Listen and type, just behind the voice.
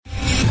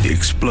The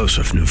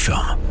explosive new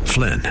film,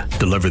 Flynn,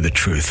 deliver the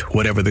truth,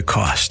 whatever the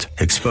cost,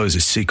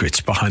 exposes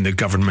secrets behind the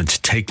government's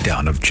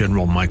takedown of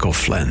General Michael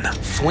Flynn.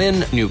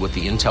 Flynn knew what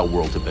the intel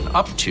world had been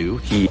up to.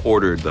 He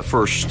ordered the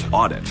first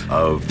audit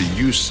of the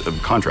use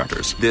of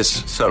contractors.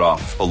 This set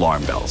off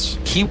alarm bells.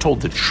 He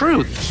told the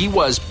truth. He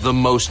was the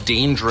most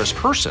dangerous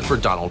person for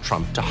Donald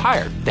Trump to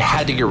hire. They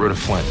had to get rid of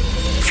Flynn.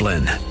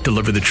 Flynn,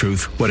 deliver the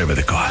truth, whatever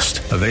the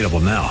cost. Available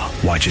now.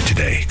 Watch it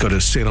today. Go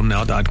to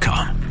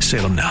salemnow.com.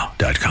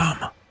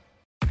 salemnow.com.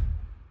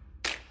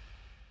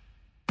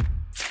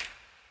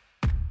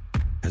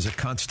 As a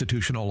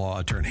constitutional law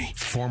attorney,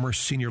 former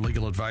senior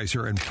legal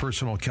advisor and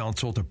personal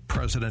counsel to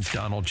President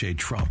Donald J.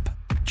 Trump,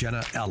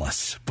 Jenna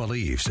Ellis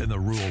believes in the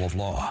rule of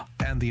law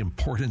and the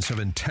importance of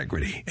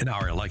integrity in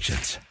our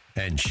elections.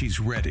 And she's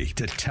ready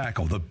to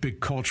tackle the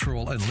big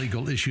cultural and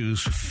legal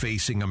issues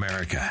facing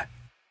America.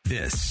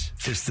 This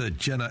is the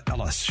Jenna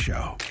Ellis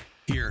Show.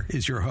 Here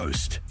is your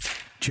host,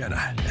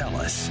 Jenna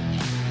Ellis.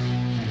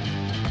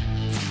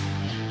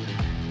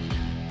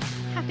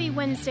 Happy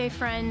Wednesday,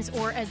 friends,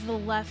 or as the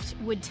left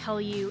would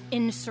tell you,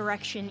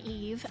 Insurrection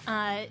Eve.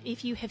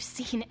 If you have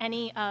seen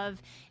any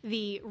of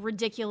the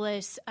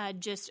ridiculous,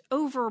 just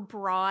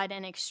overbroad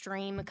and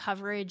extreme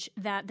coverage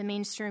that the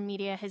mainstream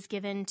media has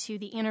given to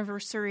the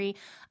anniversary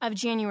of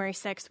January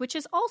 6th, which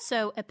is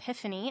also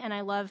Epiphany, and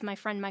I love my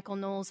friend Michael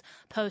Knowles'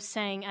 post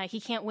saying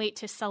he can't wait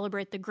to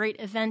celebrate the great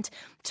event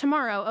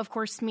tomorrow, of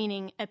course,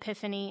 meaning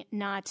Epiphany,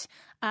 not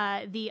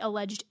the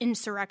alleged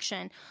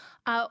insurrection.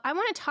 I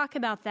want to talk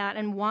about that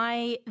and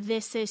why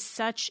this is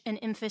such an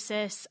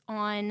emphasis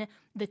on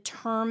the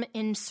term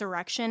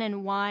insurrection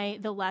and why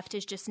the left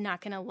is just not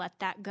going to let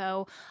that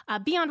go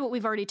beyond what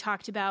we've already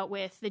talked about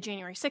with the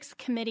January 6th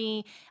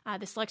committee,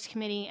 the select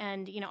committee,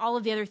 and all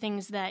of the other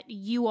things that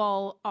you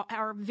all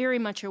are very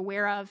much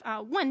aware of.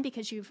 One,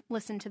 because you've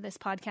listened to this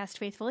podcast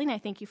faithfully, and I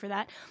thank you for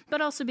that,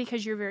 but also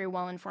because you're very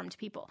well-informed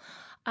people.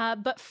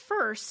 But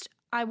first,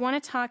 I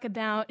want to talk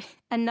about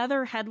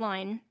another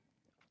headline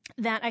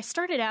that I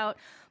started out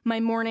my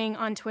morning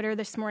on Twitter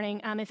this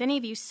morning. If any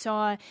of you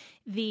saw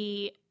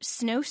the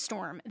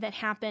snowstorm that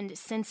happened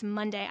since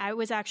Monday, I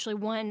was actually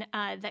one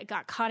that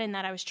got caught in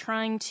that. I was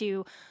trying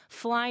to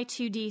fly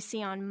to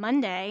D.C. on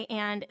Monday,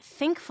 and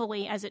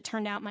thankfully, as it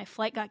turned out, my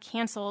flight got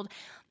canceled.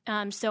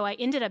 So I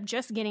ended up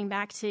just getting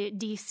back to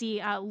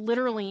D.C.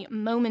 Literally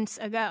moments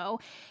ago.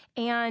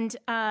 And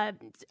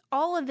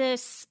all of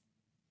this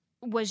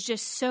was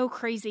just so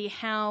crazy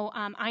how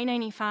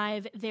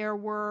I-95, there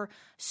were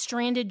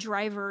stranded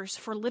drivers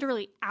for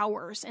literally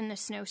hours in the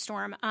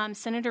snowstorm.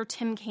 Senator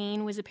Tim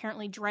Kaine was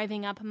apparently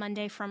driving up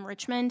Monday from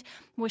Richmond,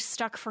 was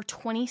stuck for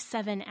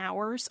 27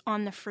 hours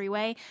on the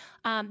freeway.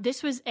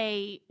 This was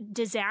a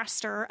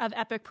disaster of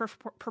epic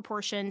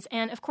proportions.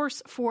 And of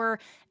course, for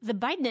the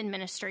Biden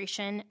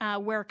administration,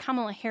 where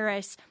Kamala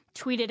Harris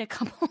tweeted a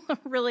couple of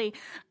really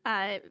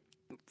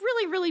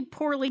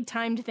poorly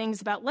timed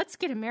things about let's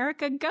get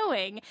America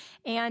going.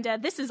 And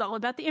this is all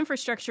about the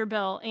infrastructure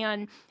bill.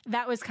 And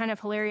that was kind of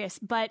hilarious.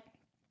 But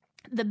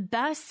the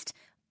best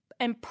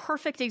and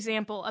perfect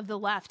example of the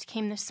left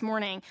came this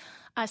morning.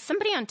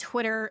 Somebody on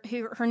Twitter,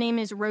 her name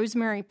is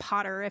Rosemary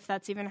Potter, if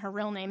that's even her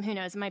real name, who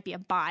knows, it might be a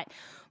bot.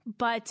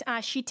 But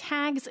she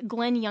tags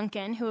Glenn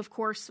Youngkin, who of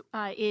course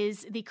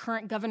is the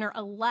current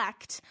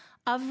governor-elect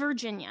of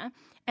Virginia,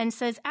 and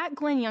says, at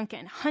Glenn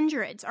Youngkin,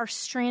 hundreds are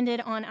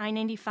stranded on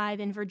I-95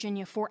 in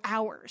Virginia for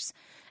hours.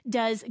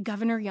 Does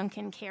Governor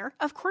Youngkin care?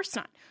 Of course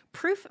not.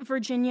 Proof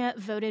Virginia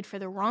voted for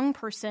the wrong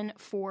person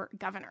for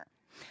governor.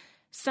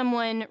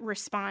 Someone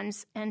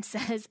responds and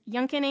says,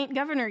 Youngkin ain't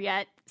governor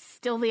yet,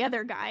 still the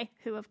other guy,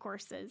 who of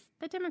course is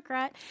the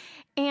Democrat.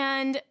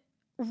 And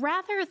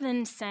rather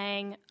than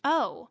saying,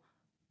 oh,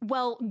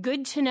 well,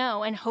 good to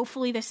know, and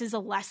hopefully this is a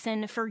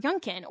lesson for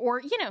Youngkin,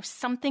 or,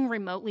 something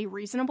remotely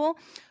reasonable,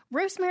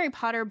 Rosemary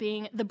Potter,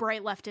 being the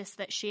bright leftist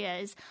that she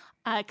is,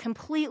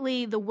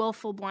 completely the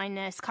willful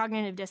blindness,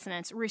 cognitive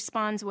dissonance,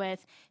 responds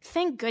with,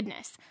 thank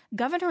goodness,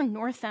 Governor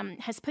Northam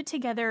has put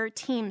together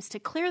teams to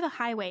clear the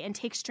highway and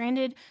take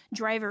stranded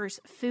drivers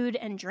food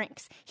and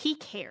drinks. He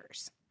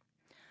cares.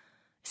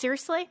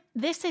 Seriously,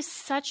 this is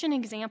such an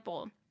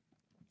example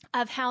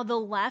of how the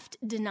left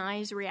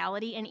denies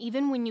reality, and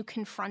even when you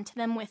confront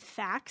them with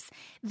facts,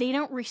 they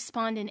don't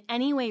respond in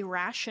any way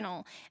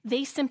rational.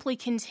 They simply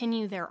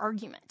continue their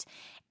argument.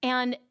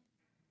 And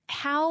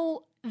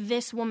how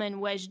this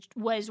woman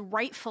was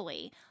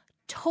rightfully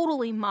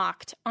totally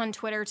mocked on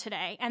Twitter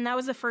today, and that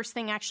was the first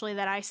thing actually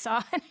that I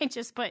saw, and I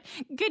just put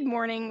good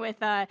morning with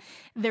the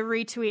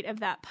retweet of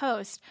that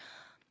post.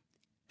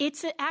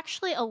 It's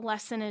actually a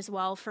lesson as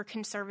well for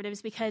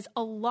conservatives, because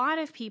a lot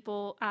of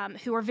people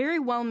who are very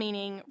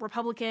well-meaning,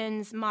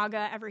 Republicans,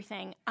 MAGA,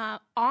 everything,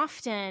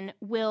 often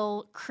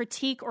will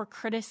critique or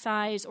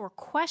criticize or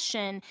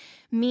question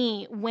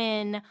me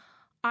when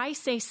I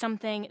say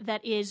something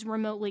that is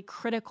remotely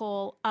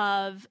critical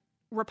of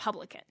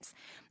Republicans.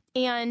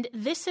 And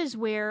this is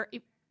where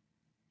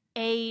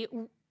a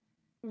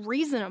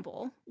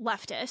reasonable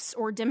leftist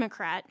or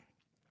Democrat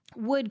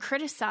would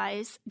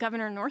criticize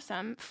Governor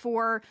Northam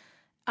for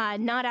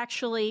not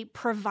actually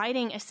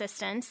providing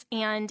assistance.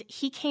 And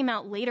he came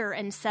out later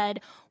and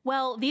said,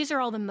 well, these are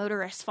all the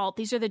motorists' fault.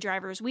 These are the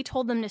drivers. We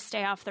told them to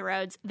stay off the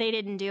roads. They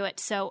didn't do it.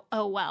 So,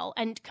 oh well.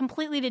 And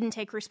completely didn't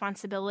take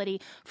responsibility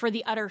for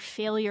the utter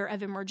failure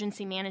of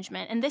emergency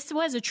management. And this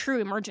was a true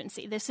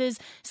emergency. This is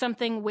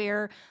something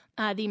where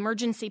the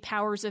emergency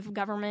powers of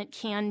government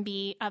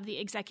of the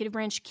executive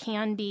branch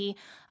can be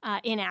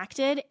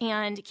enacted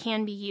and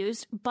can be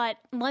used. But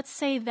let's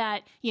say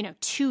that,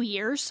 2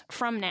 years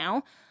from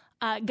now,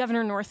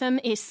 Governor Northam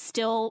is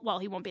still, well,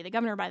 he won't be the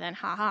governor by then,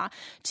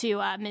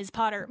 to Ms.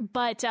 Potter.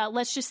 But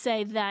let's just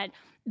say that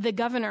the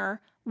governor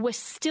was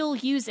still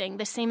using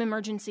the same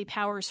emergency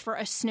powers for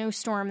a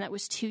snowstorm that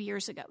was 2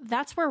 years ago.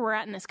 That's where we're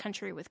at in this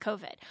country with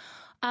COVID.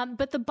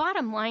 But the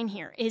bottom line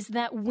here is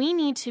that we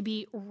need to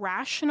be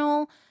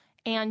rational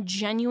and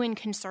genuine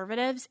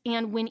conservatives.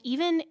 And when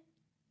even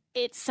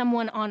it's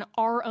someone on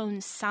our own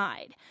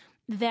side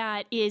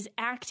that is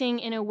acting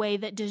in a way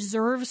that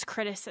deserves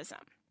criticism,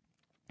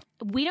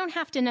 we don't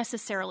have to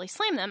necessarily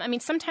slam them. I mean,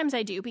 sometimes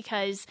I do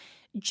because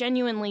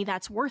genuinely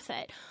that's worth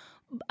it.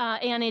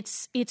 And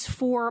it's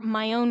for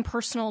my own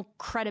personal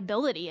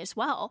credibility as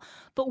well.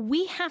 But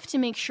we have to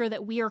make sure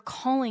that we are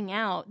calling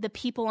out the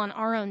people on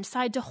our own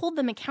side to hold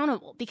them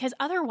accountable, because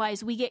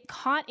otherwise we get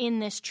caught in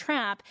this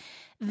trap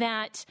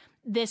that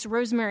this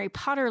Rosemary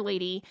Potter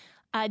lady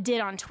did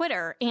on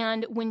Twitter.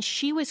 And when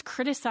she was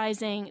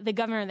criticizing the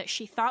governor that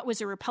she thought was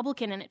a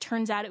Republican, and it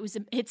turns out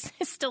it's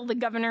still the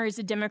governor is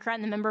a Democrat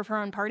and the member of her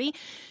own party,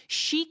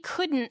 she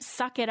couldn't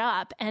suck it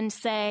up and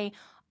say,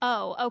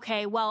 oh,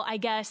 okay, well, I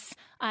guess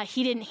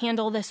he didn't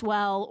handle this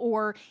well,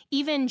 or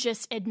even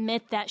just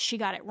admit that she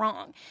got it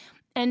wrong.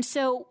 And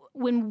so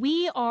when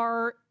we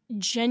are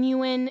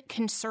genuine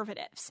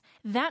conservatives,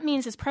 that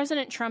means, as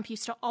President Trump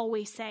used to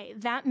always say,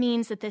 that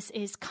means that this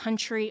is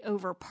country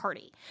over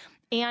party.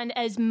 And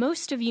as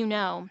most of you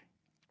know,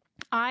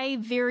 I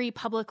very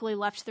publicly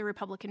left the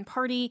Republican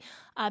Party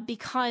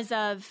because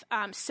of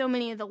so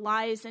many of the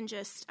lies and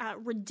just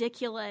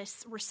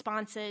ridiculous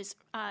responses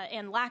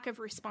and lack of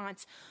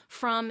response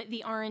from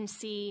the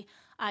RNC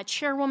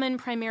chairwoman,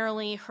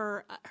 primarily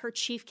her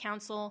chief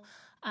counsel,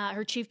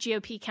 her chief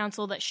GOP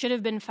counsel that should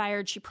have been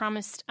fired. She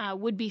promised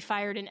would be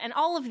fired, and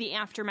all of the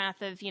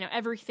aftermath of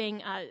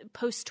everything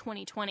post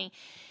 2020.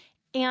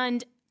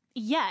 And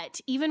yet,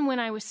 even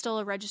when I was still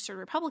a registered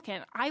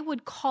Republican, I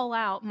would call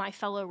out my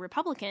fellow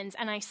Republicans,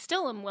 and I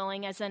still am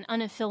willing, as an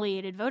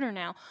unaffiliated voter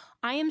now,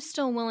 I am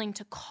still willing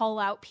to call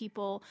out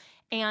people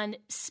and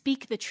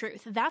speak the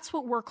truth. That's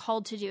what we're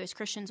called to do as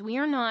Christians. We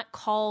are not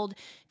called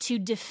to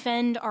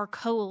defend our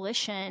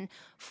coalition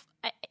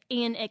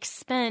in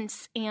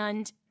expense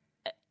and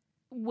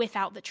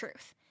without the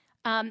truth.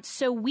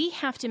 So we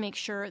have to make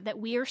sure that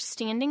we are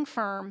standing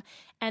firm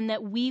and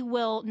that we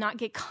will not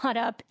get caught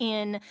up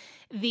in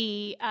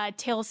the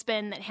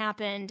tailspin that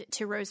happened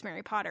to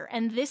Rosemary Potter.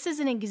 And this is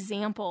an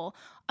example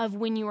of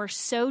when you are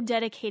so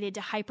dedicated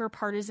to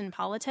hyper-partisan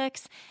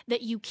politics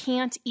that you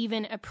can't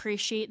even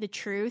appreciate the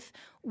truth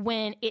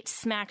when it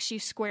smacks you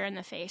square in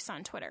the face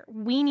on Twitter.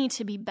 We need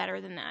to be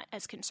better than that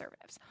as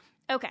conservatives.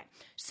 Okay,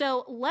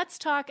 so let's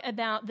talk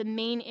about the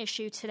main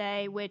issue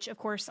today, which, of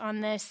course,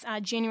 on this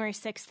January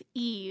 6th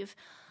eve,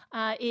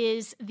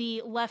 is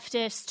the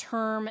leftist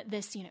term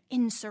this,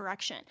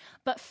 insurrection.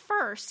 But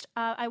first,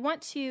 I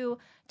want to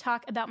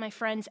talk about my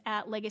friends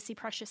at Legacy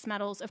Precious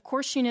Metals. Of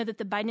course, you know that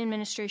the Biden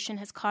administration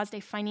has caused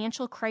a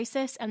financial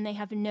crisis, and they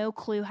have no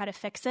clue how to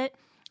fix it.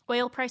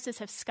 Oil prices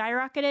have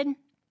skyrocketed.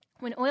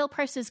 When oil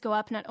prices go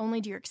up, not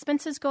only do your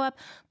expenses go up,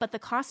 but the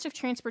cost of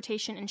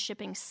transportation and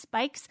shipping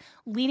spikes,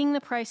 leading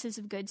the prices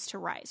of goods to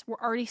rise. We're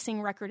already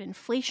seeing record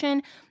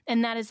inflation,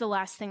 and that is the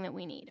last thing that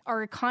we need.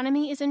 Our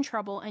economy is in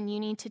trouble, and you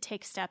need to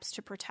take steps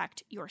to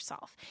protect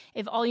yourself.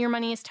 If all your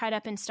money is tied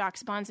up in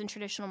stocks, bonds, and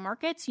traditional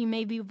markets, you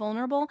may be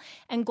vulnerable,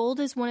 and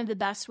gold is one of the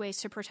best ways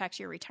to protect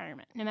your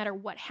retirement. No matter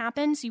what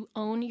happens, you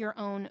own your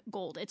own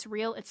gold. It's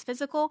real, it's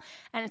physical,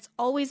 and it's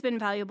always been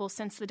valuable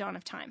since the dawn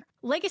of time.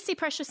 Legacy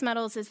Precious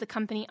Metals is the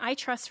company I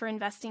trust for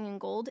investing in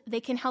gold.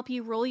 They can help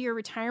you roll your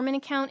retirement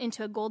account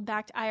into a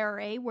gold-backed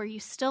IRA where you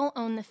still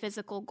own the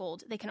physical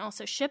gold. They can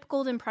also ship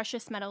gold and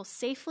precious metals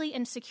safely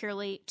and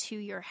securely to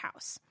your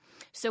house.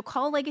 So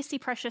call Legacy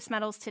Precious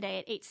Metals today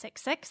at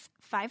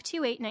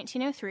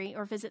 866-528-1903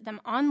 or visit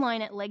them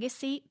online at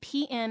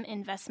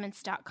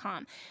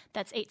legacypminvestments.com.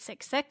 That's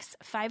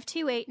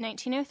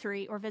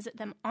 866-528-1903 or visit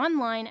them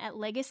online at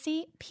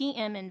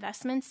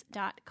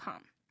legacypminvestments.com.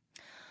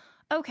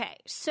 Okay,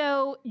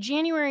 so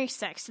January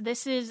 6th,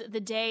 this is the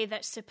day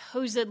that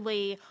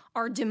supposedly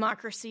our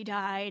democracy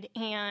died,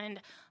 and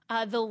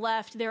the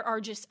left, there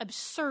are just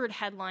absurd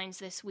headlines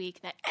this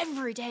week that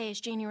every day is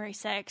January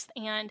 6th,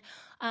 and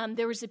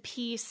there was a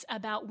piece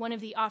about one of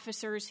the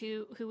officers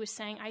who was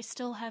saying, I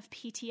still have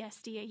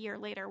PTSD a year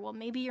later. Well,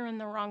 maybe you're in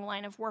the wrong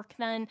line of work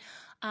then,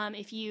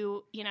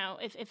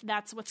 if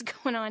that's what's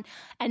going on.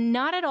 And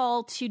not at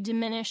all to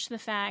diminish the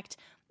fact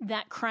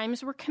that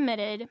crimes were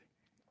committed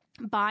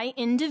by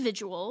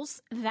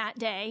individuals that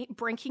day.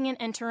 Breaking and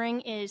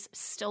entering is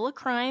still a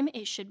crime.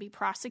 It should be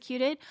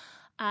prosecuted.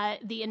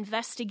 the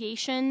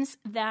investigations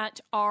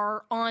that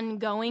are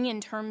ongoing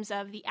in terms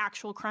of the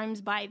actual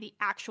crimes by the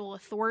actual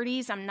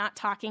authorities. I'm not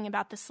talking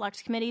about the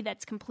select committee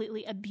that's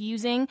completely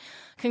abusing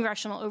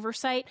congressional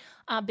oversight,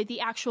 but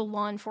the actual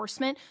law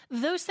enforcement.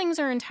 Those things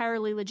are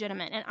entirely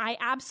legitimate, and I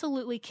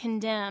absolutely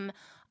condemn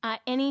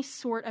any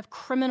sort of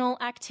criminal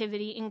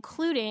activity,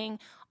 including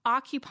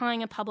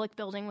occupying a public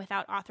building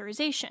without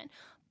authorization.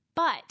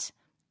 But,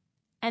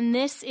 and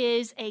this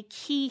is a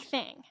key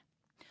thing,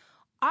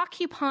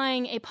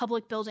 occupying a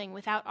public building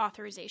without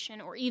authorization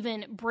or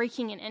even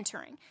breaking and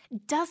entering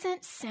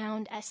doesn't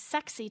sound as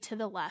sexy to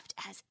the left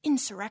as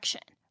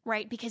insurrection,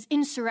 right? Because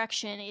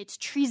insurrection, it's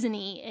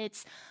treasony,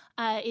 it's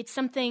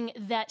something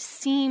that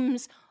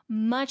seems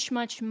much,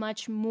 much,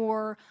 much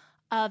more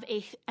of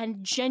a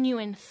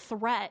genuine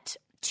threat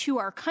to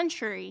our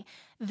country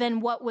than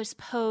what was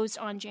posed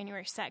on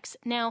January 6th.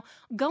 Now,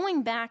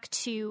 going back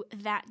to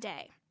that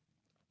day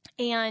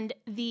and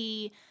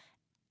the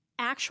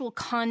actual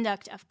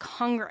conduct of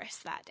Congress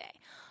that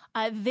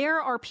day,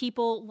 there are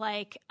people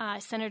like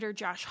Senator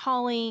Josh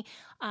Hawley,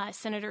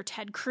 Senator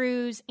Ted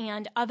Cruz,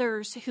 and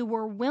others who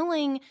were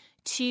willing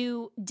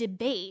to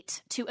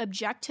debate, to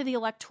object to the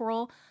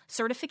electoral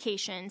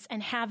certifications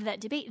and have that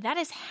debate. That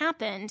has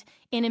happened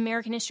in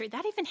American history.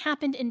 That even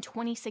happened in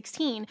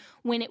 2016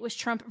 when it was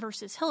Trump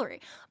versus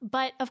Hillary.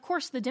 But of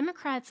course, the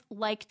Democrats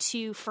like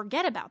to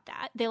forget about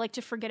that. They like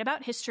to forget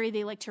about history.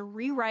 They like to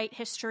rewrite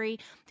history.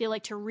 They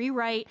like to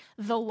rewrite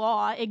the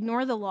law,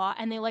 ignore the law,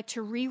 and they like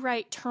to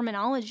rewrite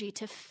terminology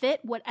to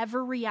fit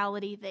whatever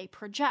reality they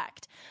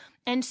project.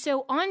 And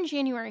so on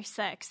January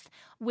 6th,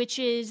 which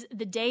is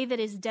the day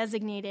that is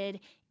designated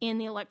in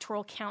the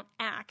Electoral Count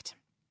Act,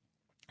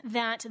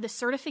 that the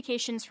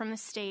certifications from the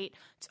state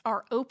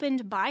are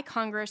opened by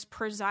Congress,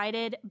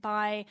 presided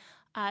by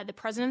the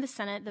president of the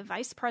Senate, the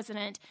vice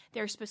president.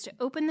 They're supposed to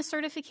open the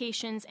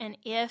certifications, and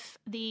if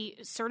the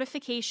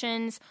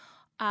certifications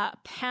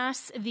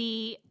pass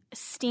the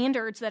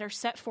standards that are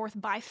set forth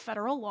by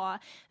federal law,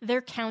 they're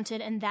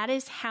counted, and that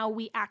is how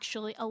we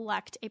actually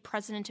elect a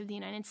president of the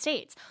United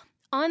States.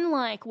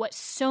 Unlike what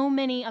so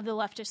many of the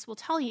leftists will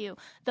tell you,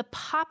 the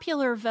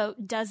popular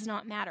vote does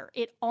not matter.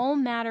 It all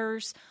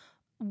matters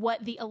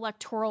what the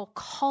Electoral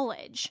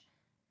College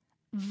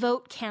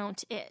vote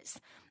count is.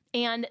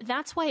 And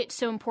that's why it's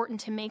so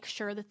important to make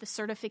sure that the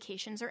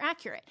certifications are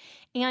accurate.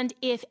 And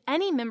if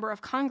any member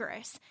of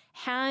Congress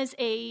has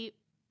a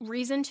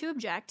reason to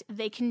object,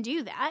 they can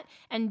do that.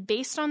 And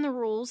based on the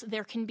rules,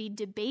 there can be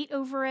debate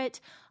over it.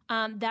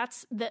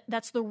 That's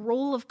the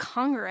role of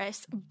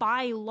Congress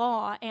by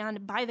law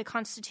and by the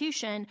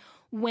Constitution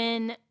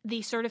when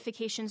the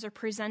certifications are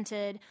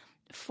presented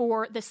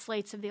for the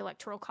slates of the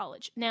Electoral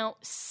College. Now,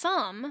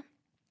 some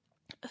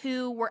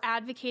who were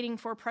advocating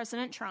for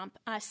President Trump,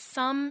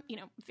 some,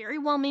 very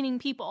well-meaning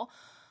people,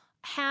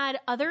 had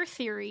other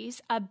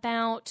theories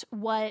about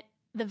what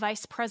the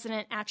vice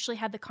president actually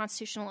had the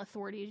constitutional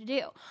authority to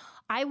do.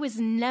 I was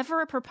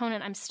never a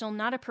proponent, I'm still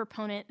not a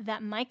proponent,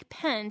 that Mike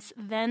Pence,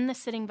 then the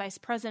sitting vice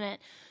president,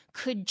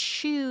 could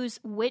choose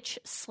which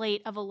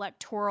slate of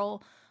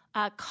electoral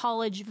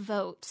college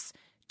votes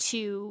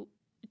to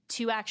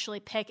actually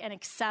pick and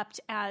accept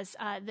as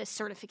the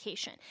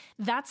certification.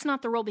 That's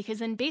not the rule, because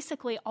then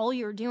basically all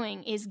you're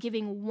doing is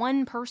giving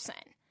one person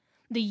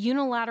the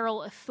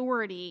unilateral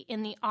authority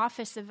in the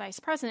office of vice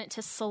president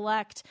to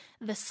select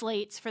the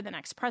slates for the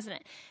next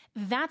president.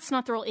 That's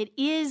not the role. It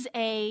is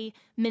a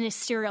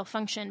ministerial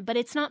function, but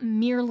it's not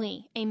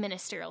merely a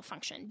ministerial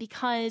function,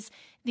 because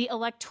the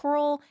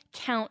Electoral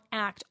Count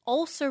Act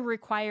also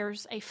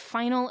requires a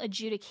final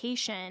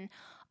adjudication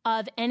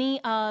of any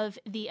of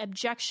the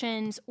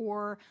objections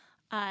or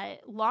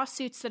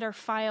lawsuits that are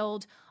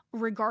filed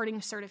regarding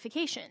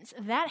certifications.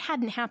 That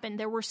hadn't happened.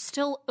 There were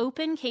still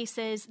open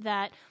cases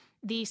that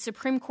the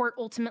Supreme Court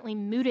ultimately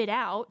mooted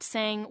out,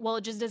 saying, well,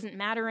 it just doesn't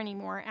matter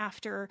anymore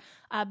after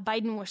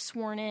Biden was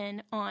sworn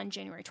in on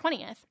January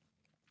 20th.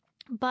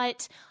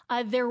 But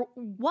there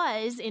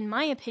was, in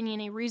my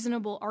opinion, a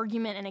reasonable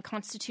argument and a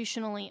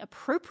constitutionally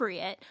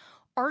appropriate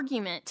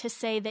argument to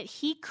say that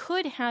he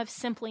could have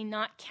simply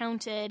not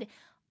counted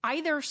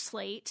either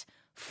slate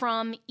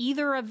from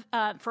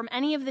from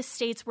any of the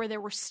states where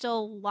there were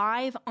still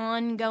live,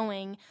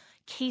 ongoing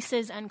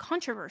cases and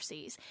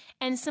controversies,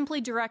 and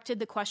simply directed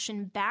the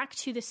question back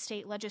to the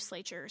state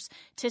legislatures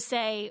to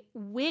say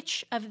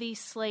which of these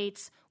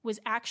slates was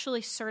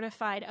actually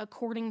certified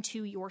according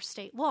to your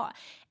state law.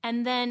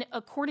 And then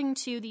according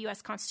to the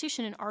U.S.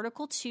 Constitution in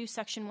Article 2,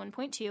 Section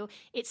 1.2,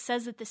 it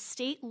says that the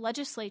state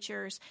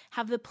legislatures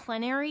have the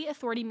plenary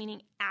authority,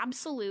 meaning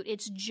absolute.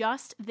 It's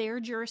just their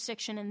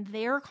jurisdiction and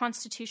their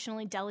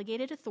constitutionally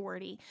delegated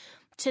authority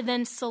to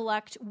then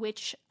select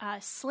which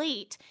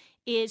slate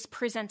is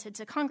presented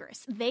to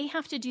Congress. They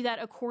have to do that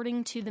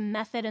according to the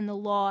method and the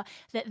law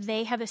that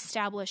they have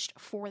established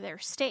for their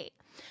state.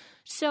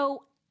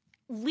 So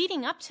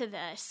leading up to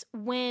this,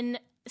 when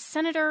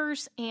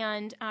senators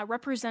and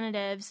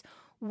representatives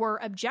were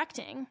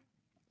objecting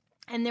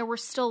and there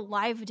was still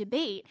live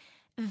debate,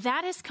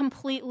 that is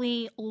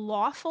completely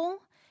lawful.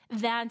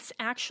 That's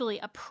actually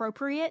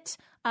appropriate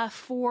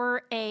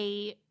for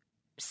a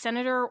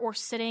senator or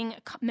sitting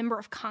member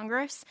of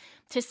Congress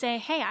to say,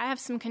 hey, I have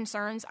some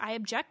concerns. I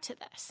object to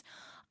this.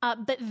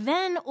 But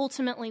then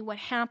ultimately what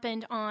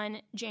happened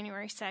on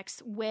January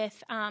 6th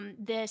with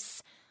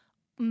this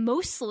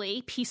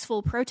mostly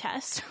peaceful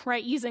protest,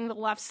 right, using the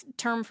left's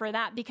term for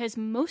that, because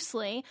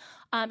mostly,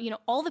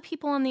 all the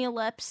people on the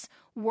ellipse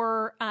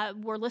were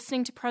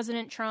listening to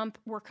President Trump,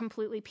 were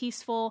completely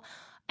peaceful.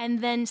 And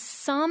then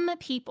some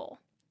people,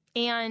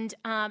 and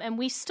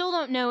we still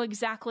don't know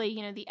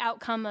exactly, the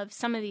outcome of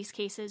some of these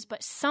cases,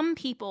 but some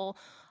people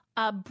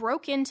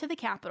broke into the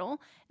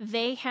Capitol.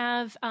 They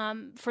have,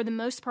 for the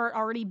most part,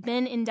 already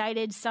been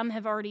indicted. Some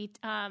have already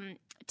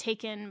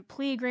taken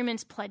plea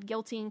agreements, pled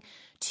guilty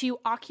to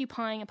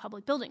occupying a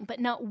public building. But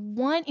not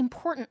one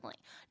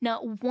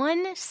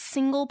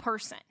single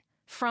person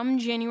from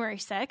January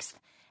 6th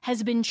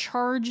has been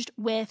charged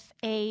with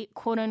a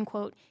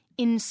quote-unquote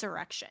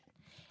insurrection.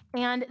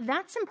 And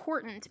that's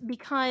important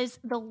because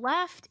the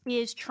left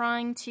is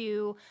trying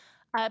to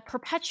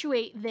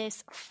perpetuate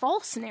this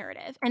false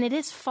narrative, and it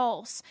is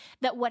false,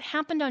 that what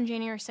happened on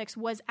January 6th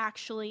was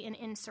actually an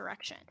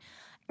insurrection.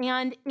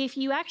 And if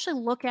you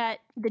actually look at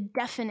the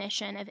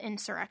definition of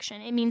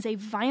insurrection, it means a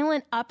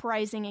violent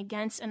uprising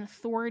against an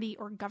authority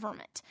or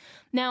government.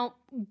 Now,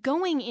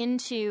 going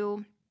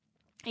into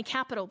a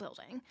Capitol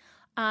building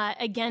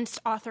against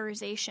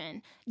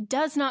authorization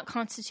does not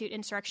constitute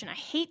insurrection. I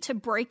hate to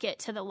break it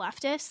to the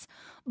leftists,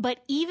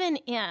 but even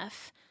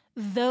if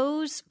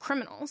those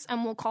criminals,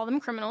 and we'll call them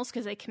criminals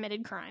because they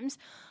committed crimes,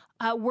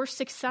 were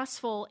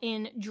successful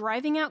in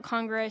driving out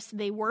Congress,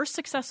 they were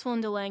successful in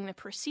delaying the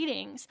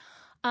proceedings,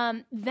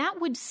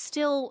 that would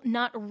still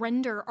not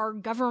render our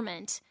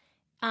government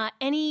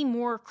any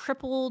more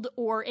crippled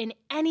or in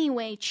any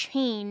way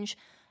change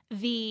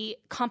the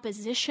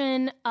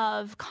composition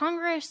of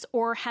Congress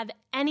or have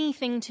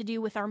anything to do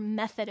with our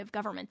method of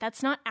government.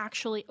 That's not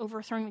actually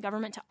overthrowing the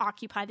government to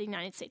occupy the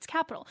United States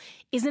Capitol.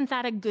 Isn't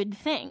that a good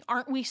thing?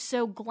 Aren't we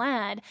so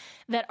glad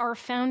that our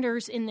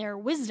founders in their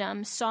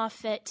wisdom saw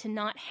fit to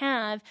not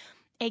have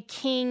a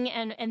king,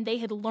 and they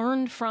had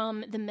learned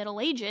from the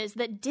Middle Ages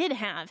that did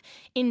have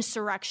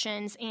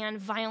insurrections and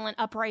violent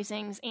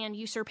uprisings and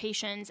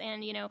usurpations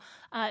and,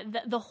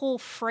 the whole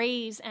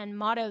phrase and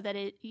motto that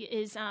it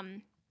is,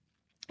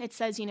 it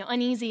says,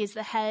 uneasy is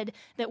the head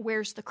that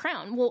wears the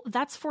crown. Well,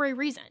 that's for a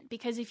reason,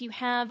 because if you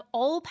have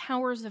all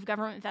powers of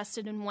government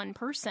vested in one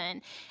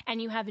person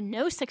and you have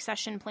no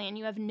succession plan,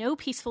 you have no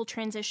peaceful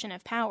transition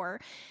of power,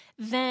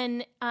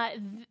 then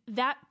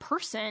that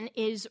person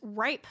is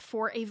ripe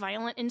for a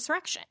violent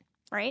insurrection,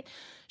 right?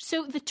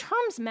 So the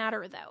terms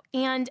matter, though.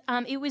 And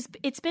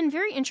it's been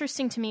very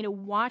interesting to me to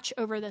watch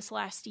over this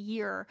last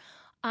year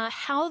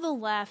how the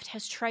left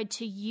has tried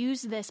to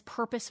use this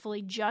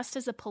purposefully just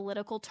as a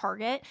political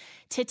target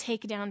to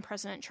take down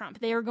President Trump.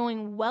 They are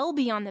going well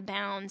beyond the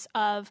bounds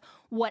of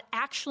what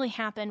actually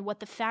happened,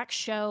 what the facts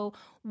show,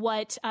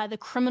 what the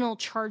criminal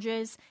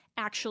charges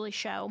actually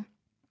show.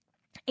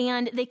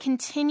 And they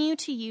continue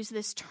to use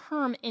this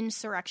term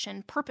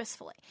insurrection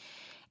purposefully.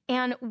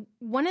 And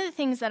one of the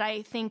things that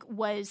I think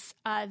was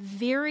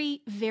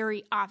very,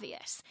 very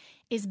obvious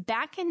is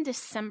back in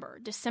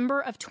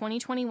December of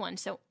 2021,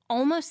 so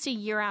almost a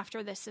year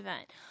after this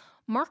event,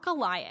 Mark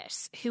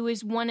Elias, who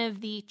is one of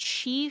the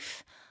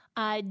chief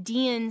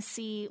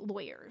DNC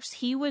lawyers,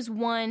 he was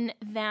one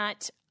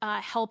that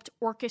helped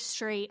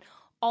orchestrate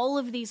all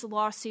of these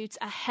lawsuits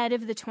ahead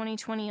of the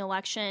 2020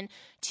 election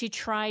to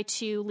try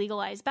to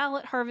legalize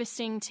ballot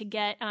harvesting, to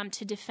get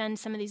to defend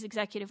some of these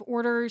executive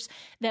orders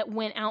that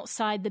went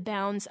outside the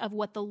bounds of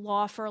what the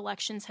law for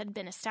elections had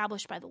been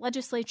established by the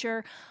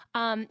legislature.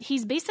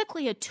 He's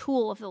basically a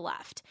tool of the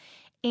left,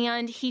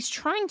 and he's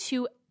trying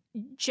to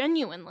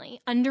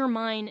genuinely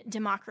undermine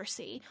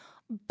democracy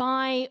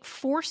by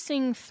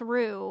forcing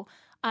through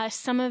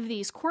some of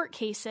these court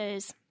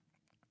cases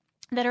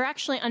that are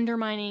actually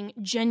undermining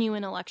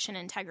genuine election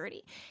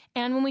integrity.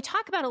 And when we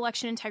talk about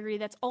election integrity,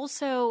 that's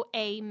also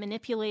a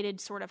manipulated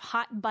sort of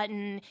hot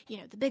button,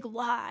 the big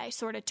lie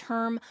sort of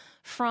term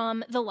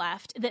from the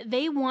left, that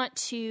they want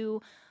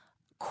to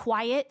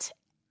quiet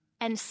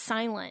and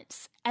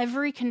silence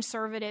every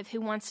conservative who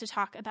wants to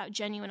talk about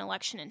genuine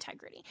election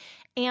integrity.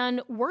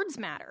 And words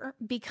matter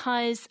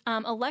because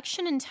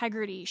election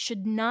integrity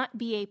should not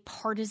be a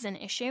partisan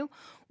issue.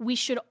 We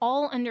should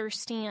all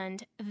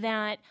understand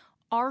that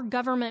our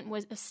government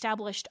was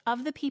established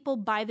of the people,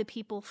 by the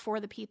people, for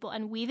the people,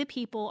 and we the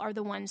people are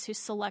the ones who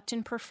select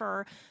and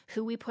prefer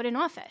who we put in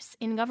office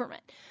in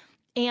government.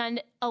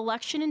 And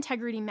election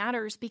integrity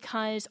matters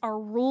because our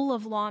rule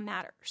of law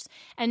matters.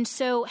 And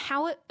so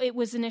how it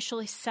was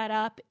initially set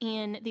up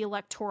in the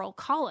Electoral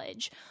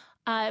College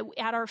at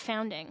our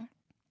founding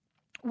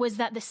was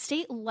that the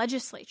state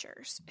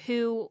legislatures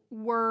who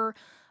were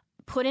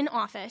put in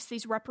office,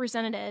 these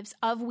representatives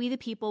of we the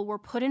people were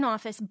put in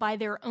office by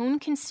their own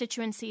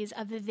constituencies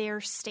of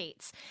their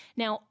states.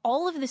 Now,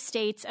 all of the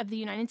states of the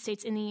United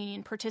States in the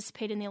Union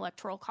participate in the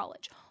Electoral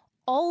College.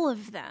 All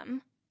of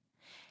them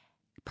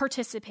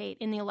participate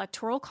in the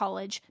Electoral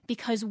College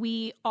because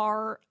we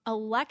are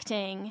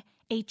electing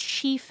a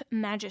chief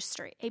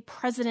magistrate, a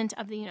president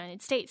of the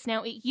United States.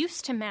 Now, it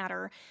used to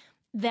matter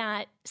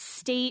that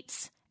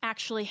states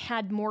actually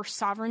had more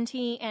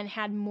sovereignty and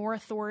had more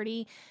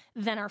authority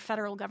than our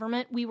federal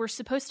government. We were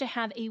supposed to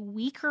have a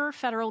weaker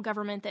federal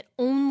government that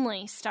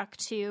only stuck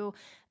to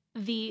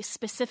the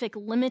specific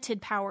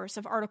limited powers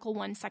of Article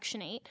 1,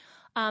 Section 8.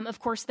 Of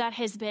course, that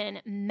has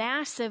been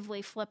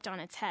massively flipped on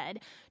its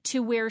head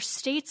to where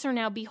states are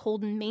now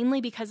beholden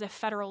mainly because of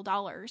federal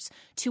dollars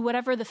to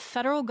whatever the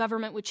federal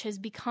government, which has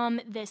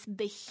become this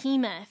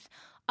behemoth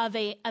of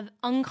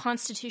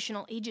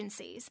unconstitutional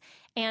agencies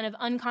and of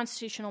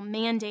unconstitutional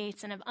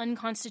mandates and of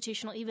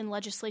unconstitutional even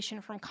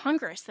legislation from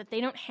Congress, that they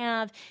don't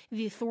have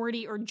the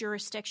authority or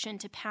jurisdiction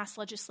to pass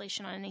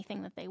legislation on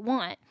anything that they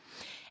want.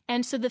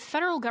 And so the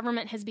federal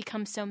government has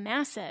become so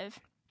massive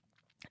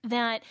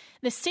that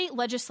the state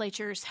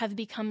legislatures have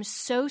become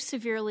so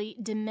severely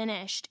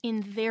diminished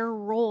in their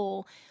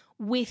role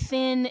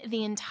within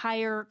the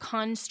entire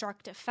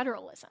construct of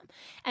federalism.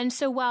 And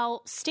so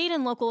while state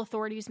and local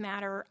authorities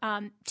matter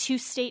to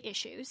state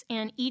issues,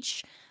 and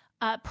each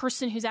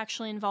person who's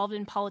actually involved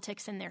in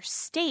politics in their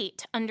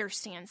state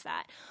understands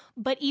that,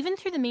 but even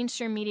through the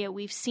mainstream media,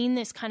 we've seen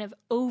this kind of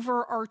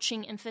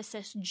overarching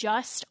emphasis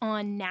just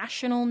on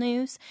national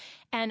news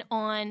and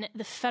on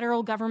the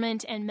federal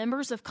government, and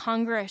members of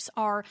Congress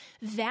are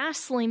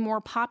vastly more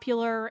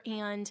popular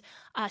and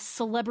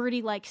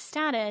celebrity-like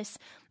status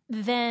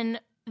than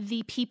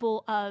the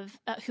people of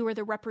who are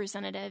the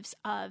representatives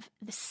of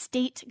the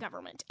state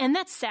government. And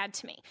that's sad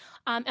to me.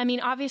 I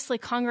mean, obviously,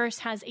 Congress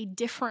has a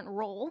different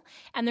role,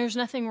 and there's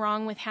nothing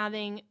wrong with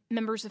having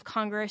members of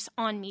Congress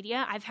on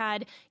media. I've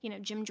had,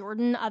 Jim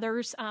Jordan,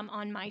 others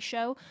on my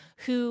show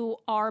who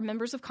are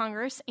members of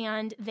Congress,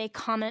 and they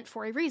comment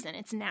for a reason.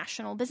 It's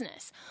national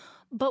business.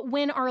 But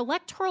when our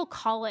Electoral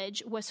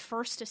College was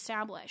first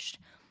established,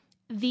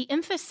 the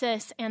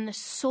emphasis and the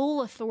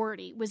sole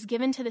authority was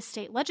given to the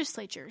state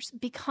legislatures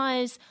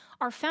because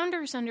our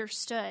founders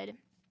understood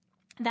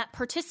that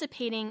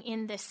participating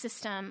in this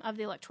system of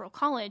the Electoral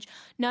College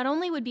not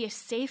only would be a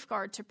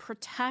safeguard to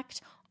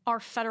protect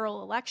our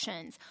federal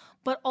elections,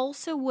 but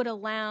also would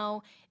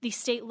allow the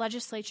state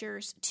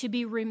legislatures to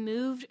be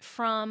removed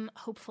from,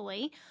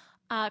 hopefully,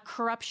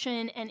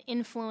 corruption and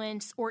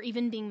influence, or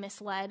even being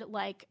misled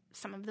like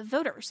some of the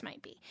voters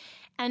might be.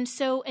 And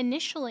so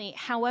initially,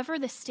 however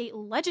the state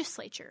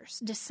legislatures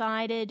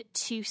decided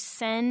to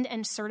send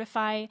and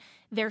certify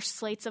their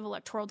slates of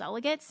electoral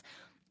delegates,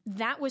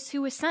 that was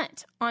who was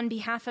sent on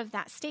behalf of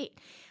that state.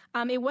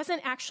 It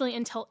wasn't actually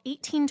until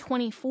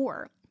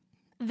 1824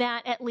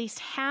 that at least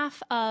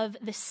half of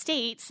the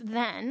states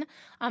then,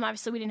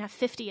 obviously we didn't have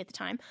 50 at the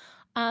time,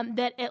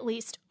 that at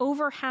least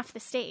over half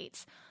the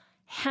states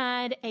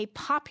had a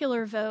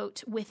popular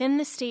vote within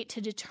the state to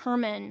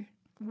determine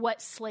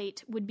what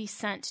slate would be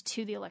sent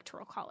to the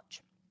Electoral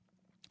College.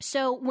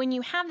 So when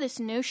you have this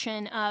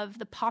notion of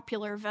the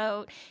popular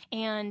vote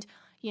and,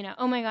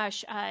 oh my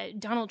gosh,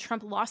 Donald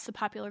Trump lost the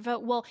popular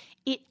vote, well,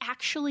 it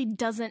actually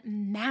doesn't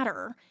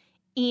matter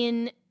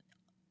in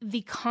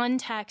the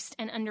context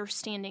and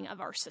understanding of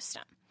our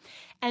system.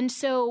 And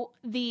so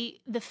the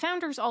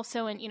founders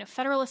also, and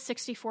Federalist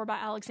 64 by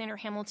Alexander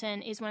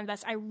Hamilton is one of the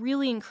best. I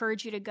really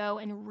encourage you to go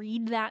and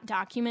read that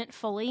document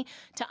fully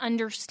to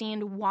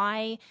understand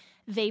why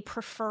they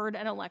preferred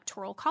an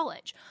electoral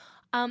college.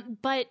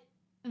 But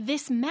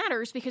this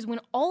matters because when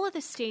all of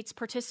the states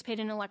participate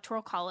in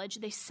electoral college,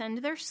 they send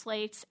their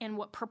slates and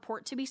what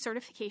purport to be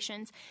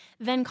certifications.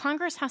 Then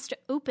Congress has to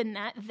open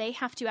that. They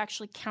have to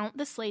actually count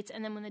the slates.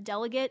 And then when the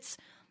delegates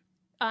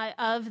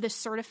of the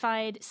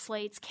certified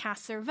slates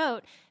cast their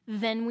vote,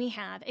 then we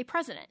have a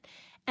president.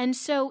 And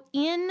so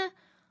in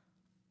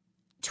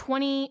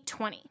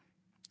 2020,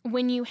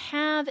 when you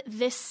have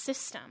this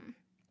system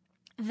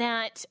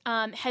that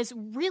has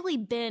really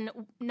been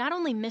not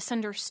only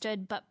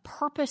misunderstood, but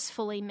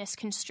purposefully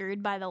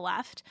misconstrued by the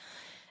left,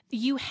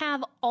 you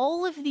have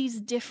all of these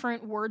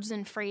different words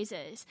and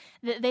phrases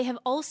that they have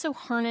also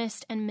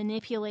harnessed and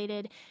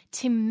manipulated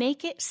to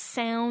make it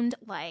sound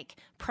like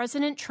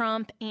President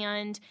Trump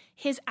and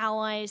his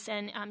allies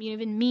and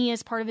even me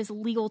as part of his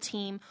legal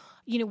team,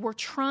 we're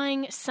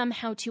trying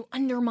somehow to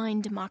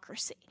undermine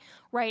democracy,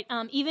 right?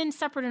 Even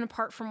separate and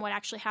apart from what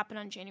actually happened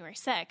on January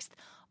 6th,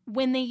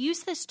 when they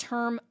use this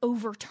term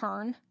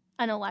overturn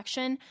an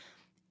election,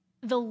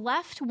 the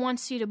left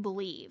wants you to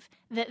believe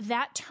that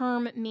that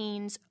term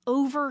means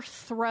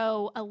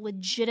overthrow a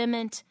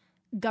legitimate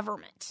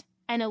government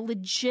and a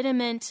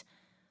legitimate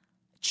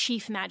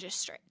chief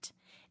magistrate.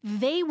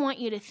 They want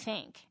you to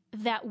think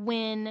that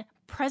when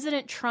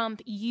President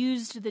Trump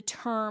used the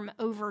term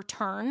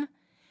overturn,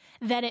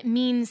 that it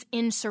means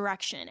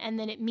insurrection and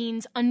that it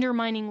means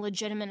undermining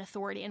legitimate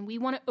authority, and we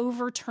want to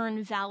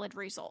overturn valid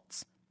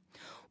results.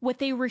 What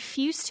they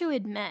refuse to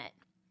admit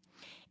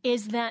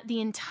is that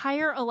the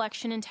entire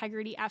election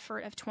integrity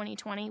effort of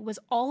 2020 was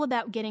all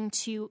about getting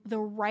to the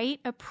right,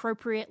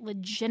 appropriate,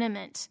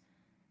 legitimate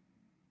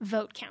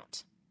vote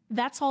count.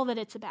 That's all that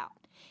it's about.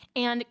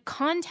 And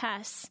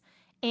contests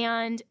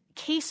and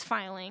case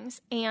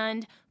filings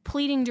and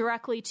pleading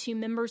directly to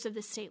members of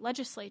the state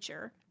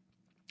legislature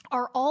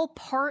are all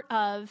part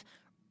of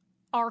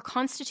our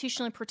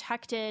constitutionally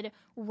protected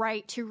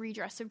right to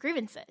redress of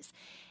grievances.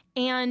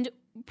 And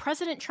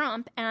President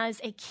Trump, as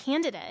a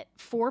candidate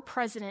for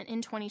president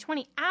in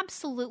 2020,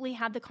 absolutely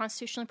had the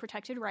constitutionally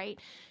protected right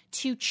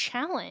to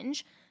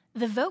challenge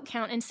the vote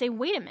count and say,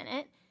 wait a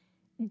minute,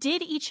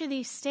 did each of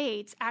these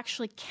states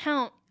actually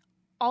count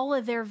all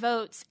of their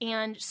votes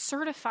and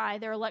certify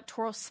their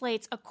electoral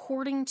slates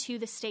according to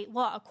the state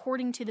law,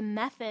 according to the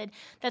method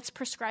that's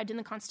prescribed in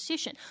the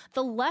Constitution?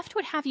 The left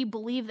would have you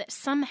believe that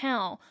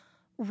somehow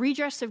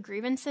redress of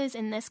grievances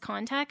in this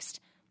context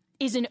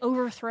is an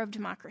overthrow of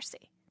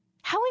democracy.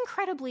 How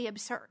incredibly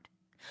absurd.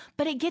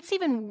 But it gets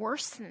even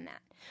worse than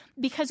that,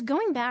 because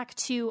going back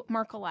to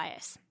Mark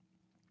Elias,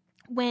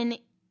 when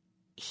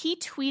he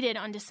tweeted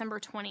on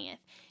December 20th,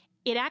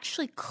 it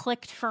actually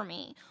clicked for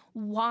me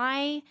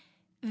why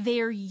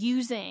they're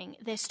using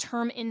this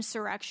term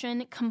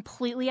insurrection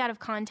completely out of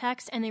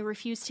context, and they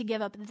refuse to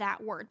give up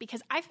that word.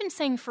 Because I've been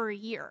saying for a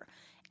year,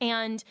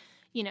 and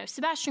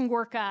Sebastian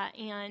Gorka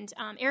and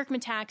Eric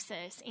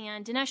Metaxas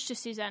and Dinesh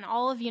D'Souza and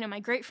all of my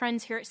great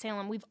friends here at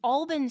Salem, we've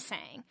all been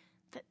saying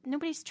that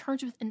nobody's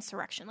charged with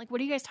insurrection. Like,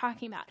 what are you guys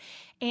talking about?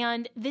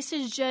 And this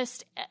is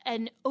just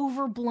an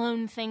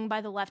overblown thing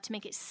by the left to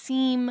make it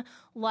seem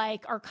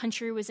like our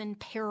country was in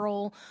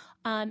peril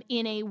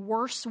in a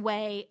worse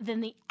way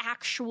than the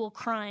actual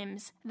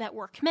crimes that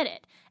were committed.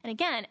 And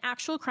again,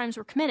 actual crimes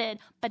were committed,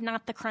 but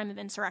not the crime of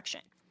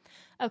insurrection.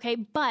 Okay,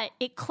 but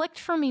it clicked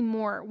for me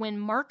more when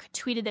Mark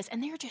tweeted this,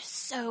 and they're just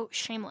so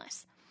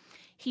shameless.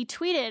 He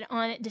tweeted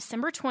on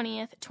December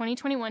 20th,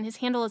 2021. His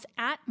handle is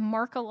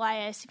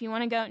 @MarkElias. If you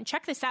want to go and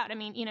check this out,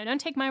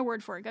 don't take my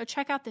word for it. Go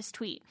check out this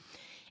tweet.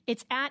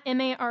 It's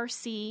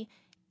 @MarkEelias,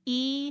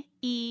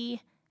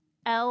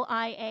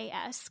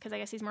 because I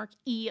guess he's Mark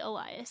E.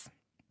 Elias.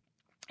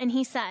 And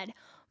he said,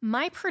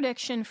 my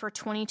prediction for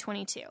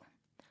 2022.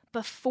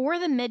 Before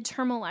the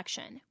midterm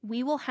election,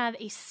 we will have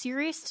a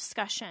serious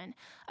discussion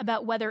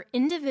about whether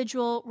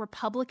individual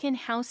Republican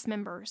House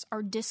members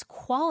are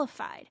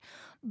disqualified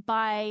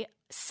by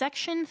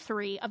Section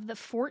 3 of the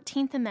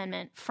 14th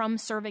Amendment from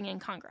serving in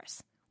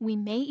Congress. We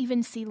may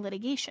even see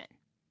litigation.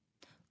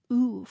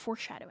 Ooh,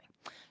 foreshadowing.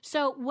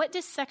 So what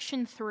does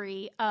Section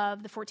 3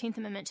 of the 14th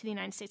Amendment to the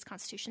United States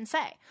Constitution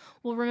say?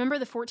 Well, remember,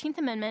 the 14th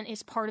Amendment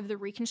is part of the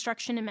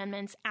Reconstruction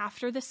Amendments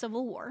after the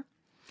Civil War.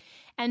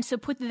 And so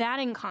put that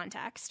in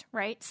context,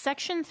 right?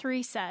 Section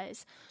 3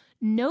 says,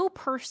 no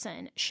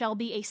person shall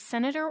be a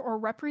senator or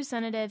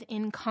representative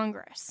in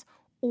Congress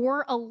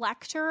or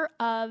elector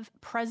of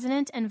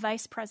president and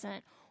vice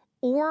president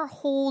or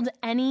hold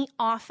any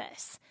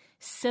office,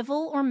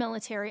 civil or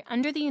military,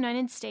 under the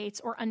United States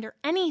or under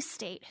any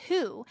state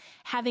who,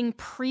 having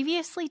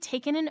previously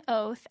taken an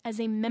oath as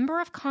a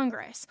member of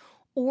Congress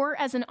or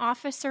as an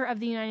officer of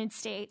the United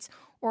States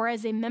or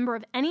as a member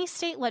of any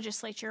state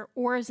legislature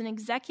or as an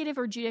executive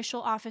or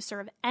judicial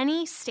officer of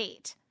any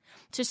state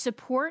to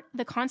support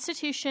the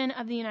Constitution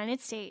of the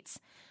United States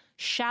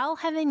shall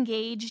have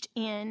engaged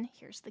in,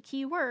 here's the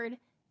key word,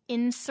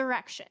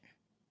 insurrection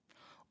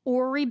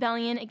or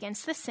rebellion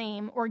against the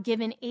same, or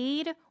given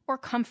aid or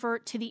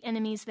comfort to the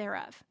enemies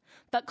thereof.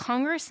 But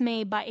Congress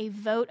may, by a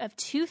vote of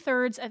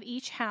 2/3 of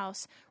each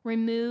house,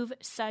 remove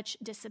such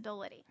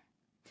disability.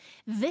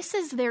 This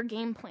is their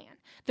game plan.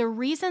 The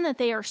reason that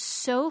they are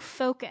so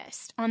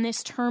focused on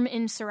this term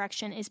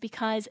insurrection is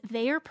because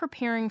they are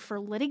preparing for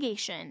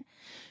litigation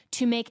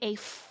to make a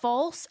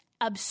false,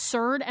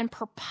 absurd, and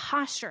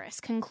preposterous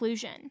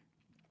conclusion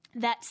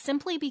that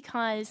simply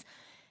because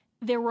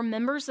there were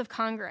members of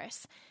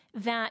Congress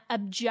that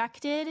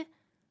objected,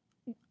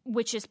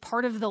 which is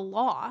part of the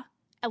law,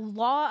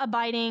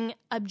 law-abiding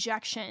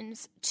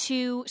objections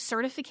to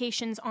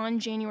certifications on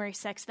January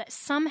 6th, that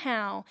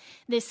somehow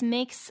this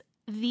makes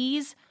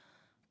these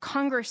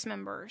Congress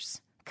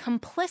members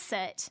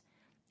complicit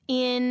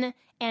in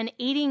and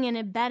aiding and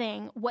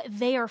abetting what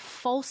they are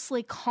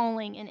falsely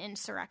calling an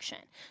insurrection.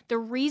 The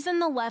reason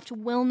the left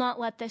will not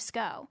let this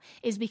go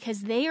is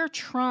because they are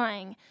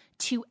trying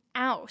to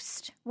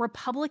oust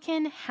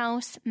Republican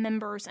House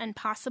members and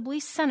possibly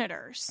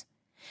senators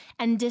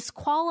and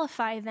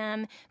disqualify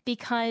them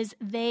because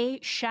they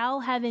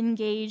shall have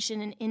engaged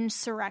in an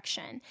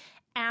insurrection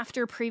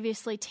after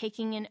previously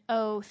taking an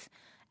oath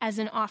as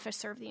an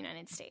officer of the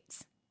United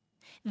States.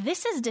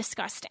 This is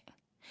disgusting.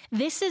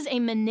 This is a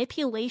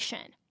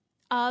manipulation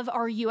of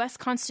our U.S.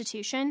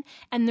 Constitution,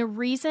 and the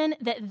reason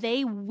that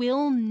they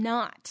will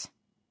not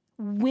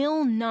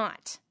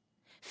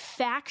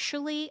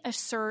factually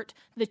assert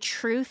the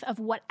truth of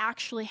what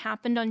actually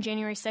happened on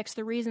January 6th,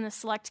 the reason the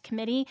Select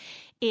Committee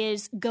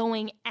is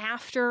going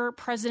after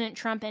President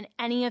Trump and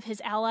any of his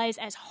allies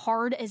as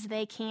hard as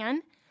they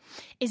can,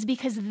 is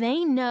because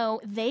they know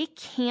they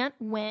can't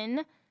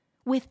win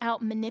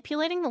without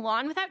manipulating the law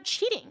and without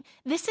cheating.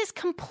 This is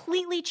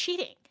completely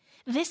cheating.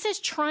 This is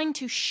trying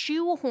to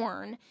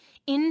shoehorn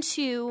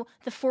into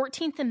the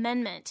 14th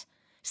Amendment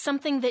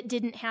something that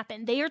didn't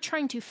happen. They are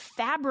trying to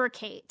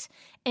fabricate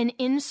an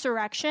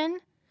insurrection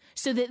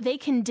so that they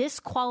can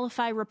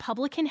disqualify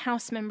Republican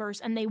House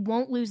members and they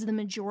won't lose the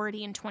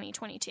majority in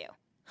 2022.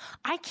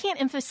 I can't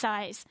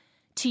emphasize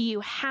to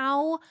you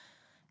how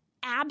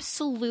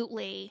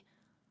absolutely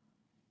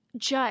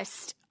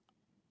just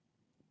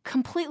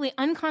completely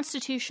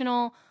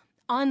unconstitutional,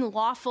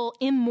 unlawful,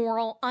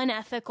 immoral,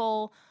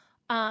 unethical,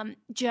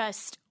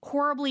 just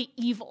horribly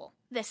evil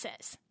this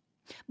is.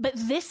 But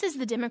this is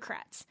the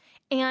Democrats,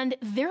 and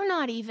they're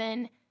not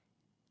even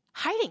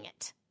hiding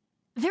it.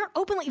 They're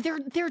openly,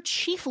 their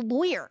chief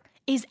lawyer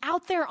is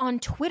out there on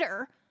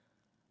Twitter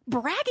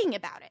bragging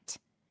about it.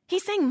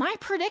 He's saying, my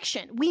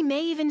prediction, we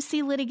may even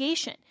see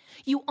litigation.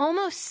 You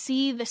almost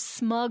see the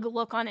smug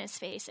look on his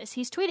face as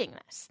he's tweeting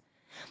this,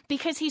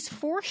 because he's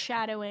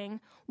foreshadowing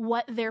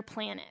what their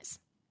plan is.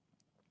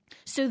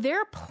 So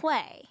their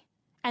play,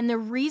 and the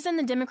reason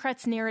the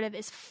Democrats' narrative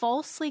is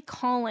falsely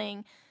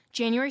calling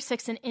January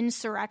 6th an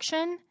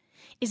insurrection,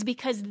 is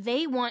because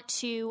they want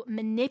to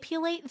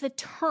manipulate the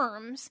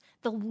terms,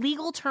 the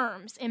legal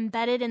terms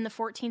embedded in the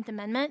 14th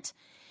Amendment,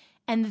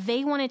 and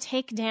they want to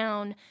take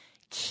down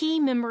key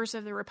members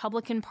of the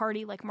Republican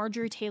Party like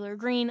Marjorie Taylor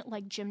Greene,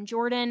 like Jim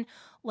Jordan,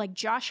 like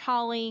Josh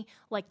Hawley,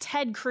 like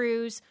Ted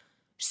Cruz,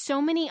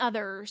 so many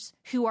others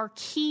who are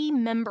key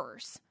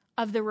members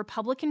of the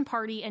Republican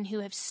Party and who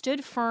have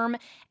stood firm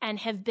and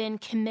have been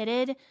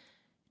committed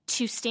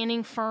to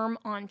standing firm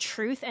on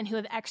truth and who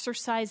have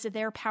exercised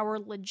their power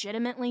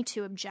legitimately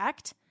to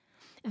object.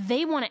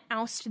 They want to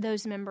oust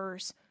those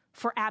members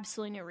for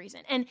absolutely no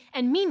reason. And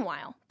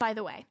meanwhile, by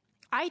the way,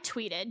 I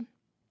tweeted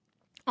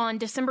on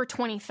December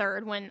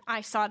 23rd when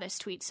I saw this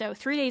tweet, so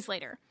 3 days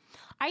later,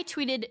 I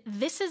tweeted,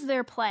 this is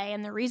their play,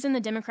 and the reason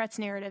the Democrats'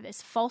 narrative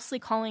is falsely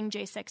calling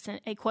J6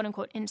 a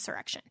quote-unquote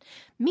insurrection.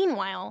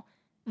 Meanwhile,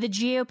 the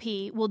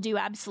GOP will do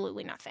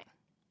absolutely nothing,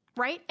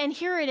 right? And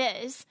here it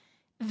is.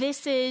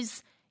 This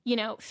is,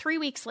 3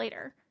 weeks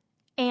later,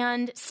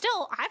 and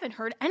still I haven't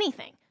heard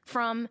anything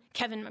from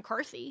Kevin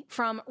McCarthy,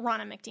 from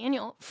Ronna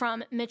McDaniel,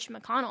 from Mitch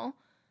McConnell.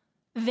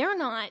 They're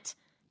not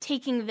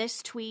taking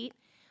this tweet,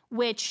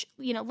 which,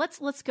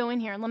 let's go in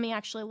here and let me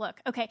actually look.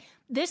 Okay,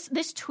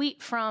 this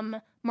tweet from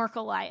Mark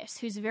Elias,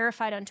 who's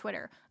verified on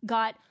Twitter,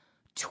 got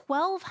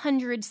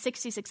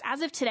 1,266,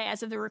 as of today,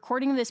 as of the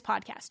recording of this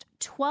podcast,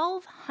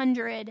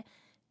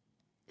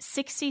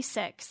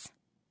 1,266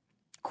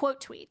 quote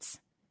tweets,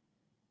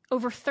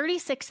 over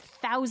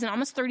 36,000,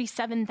 almost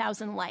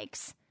 37,000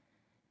 likes,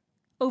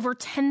 over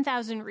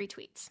 10,000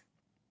 retweets.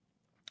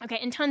 Okay,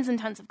 and tons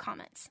of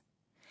comments.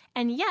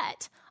 And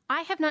yet,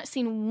 I have not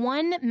seen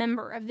one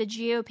member of the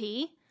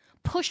GOP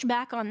push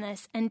back on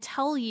this and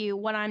tell you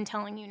what I'm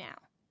telling you now.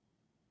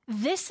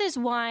 This is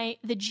why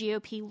the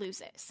GOP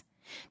loses,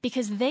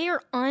 because they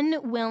are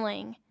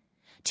unwilling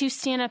to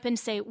stand up and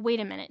say, wait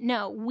a minute,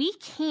 no, we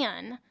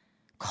can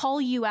call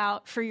you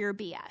out for your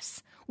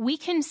BS. We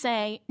can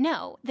say,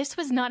 no, this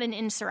was not an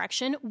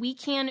insurrection. We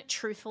can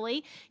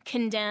truthfully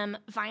condemn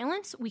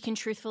violence. We can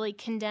truthfully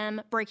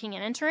condemn breaking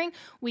and entering.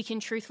 We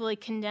can truthfully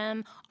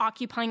condemn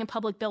occupying a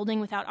public building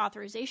without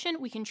authorization.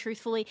 We can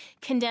truthfully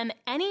condemn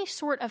any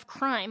sort of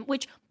crime,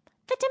 which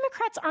the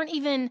Democrats aren't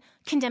even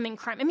condemning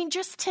crime. I mean,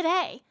 just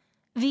today,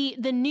 the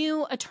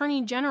new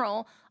attorney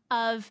general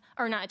the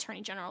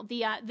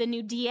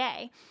new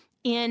DA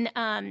in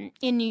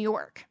New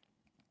York,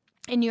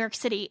 in New York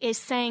City, is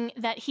saying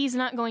that he's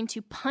not going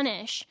to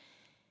punish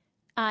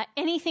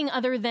anything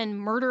other than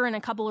murder and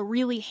a couple of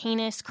really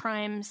heinous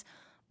crimes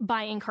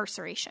by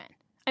incarceration.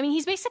 I mean,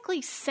 he's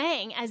basically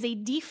saying, as a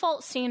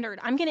default standard,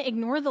 I'm going to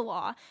ignore the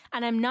law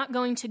and I'm not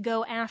going to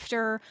go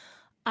after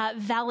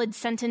valid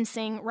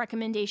sentencing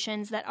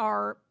recommendations that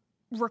are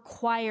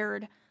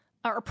required,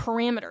 or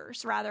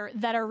parameters, rather,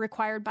 that are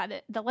required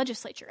by the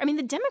legislature. I mean,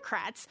 the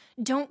Democrats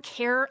don't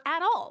care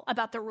at all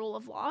about the rule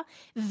of law.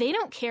 They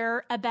don't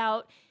care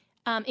about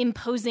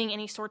imposing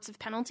any sorts of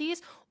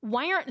penalties.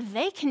 Why aren't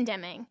they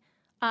condemning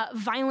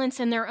violence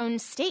in their own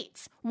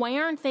states? Why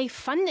aren't they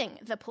funding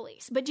the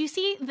police? But do you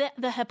see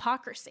the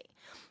hypocrisy?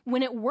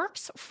 When it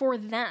works for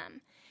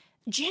them,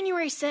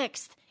 January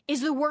 6th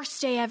is the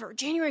worst day ever.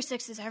 January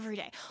 6th is every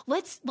day.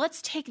 Let's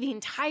take the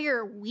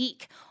entire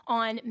week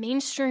on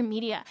mainstream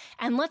media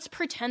and let's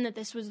pretend that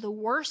this was the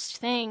worst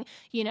thing,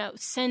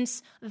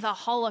 since the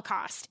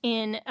Holocaust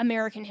in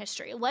American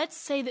history. Let's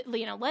say that,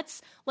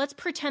 let's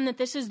pretend that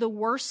this is the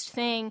worst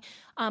thing,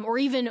 or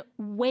even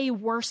way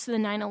worse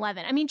than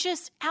 9/11. I mean,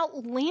 just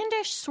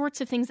outlandish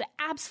sorts of things that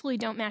absolutely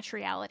don't match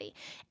reality.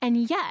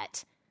 And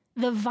yet,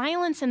 the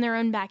violence in their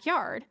own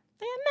backyard,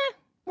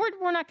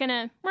 We're not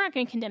gonna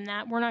condemn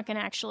that. We're not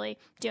gonna actually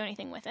do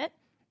anything with it.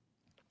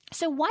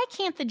 So why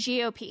can't the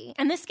GOP,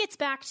 and this gets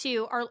back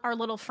to our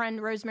little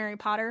friend Rosemary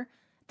Potter,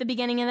 the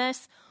beginning of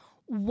this,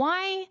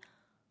 why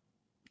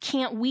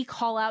can't we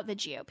call out the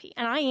GOP?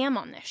 And I am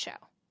on this show.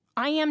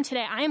 I am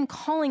today. I am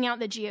calling out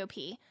the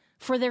GOP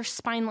for their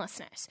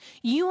spinelessness.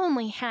 You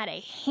only had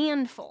a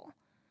handful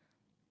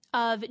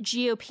of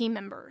GOP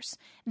members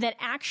that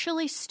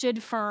actually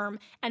stood firm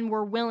and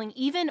were willing,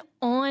 even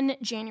on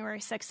January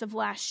 6th of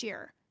last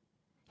year.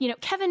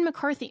 Kevin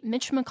McCarthy,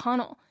 Mitch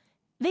McConnell,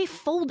 they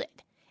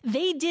folded.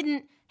 They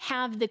didn't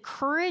have the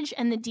courage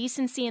and the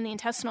decency and the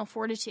intestinal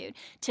fortitude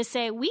to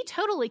say, we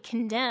totally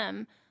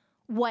condemn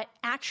what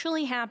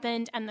actually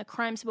happened and the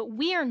crimes, but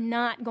we are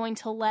not going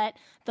to let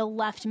the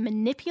left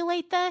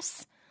manipulate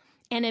this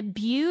and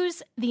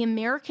abuse the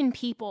American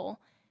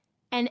people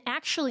and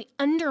actually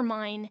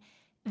undermine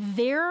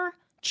their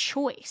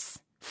choice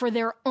for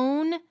their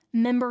own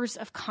members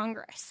of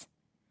Congress.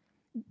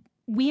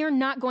 We are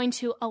not going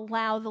to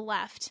allow the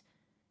left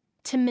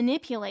to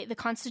manipulate the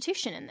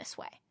Constitution in this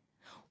way.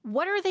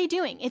 What are they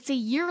doing? It's a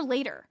year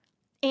later,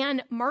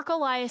 and Mark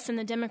Elias and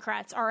the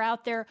Democrats are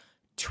out there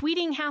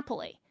tweeting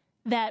happily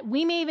that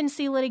we may even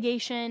see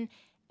litigation,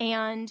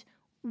 and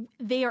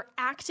they are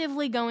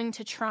actively going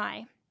to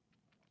try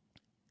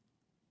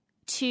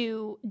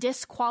to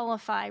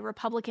disqualify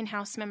Republican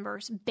House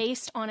members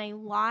based on a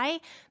lie,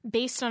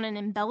 based on an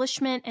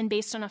embellishment, and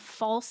based on a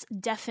false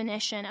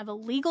definition of a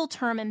legal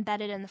term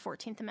embedded in the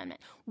 14th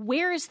Amendment.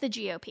 Where is the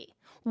GOP?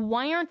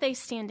 Why aren't they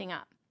standing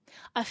up?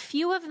 A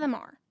few of them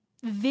are.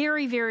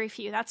 Very, very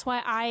few. That's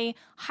why I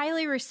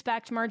highly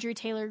respect Marjorie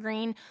Taylor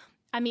Greene.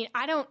 I mean,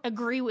 I don't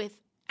agree with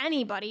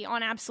anybody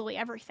on absolutely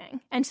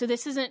everything. And so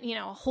this isn't,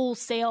 a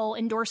wholesale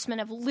endorsement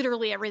of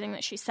literally everything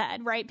that she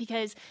said, right?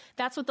 Because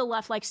that's what the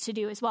left likes to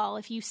do as well.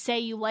 If you say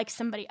you like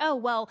somebody, oh,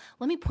 well,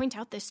 let me point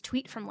out this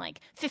tweet from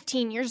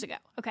 15 years ago,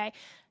 okay?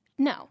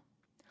 No.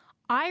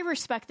 I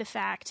respect the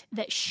fact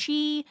that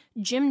she,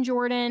 Jim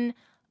Jordan,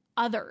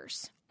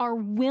 others are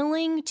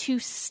willing to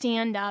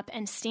stand up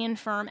and stand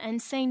firm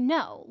and say,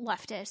 no,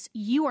 leftists,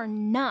 you are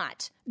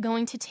not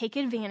going to take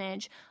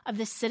advantage of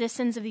the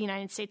citizens of the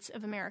United States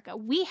of America.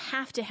 We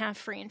have to have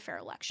free and fair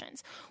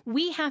elections.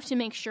 We have to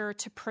make sure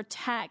to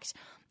protect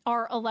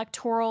our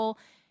Electoral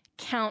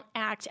Count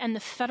Act and the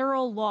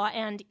federal law,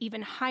 and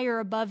even higher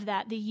above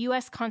that, the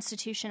U.S.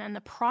 Constitution and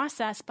the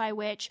process by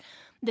which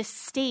the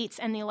states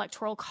and the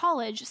Electoral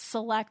College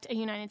select a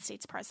United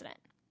States president.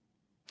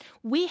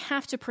 We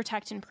have to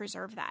protect and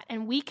preserve that.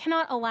 And we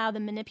cannot allow the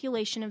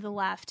manipulation of the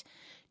left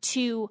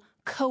to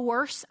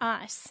coerce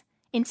us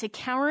into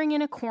cowering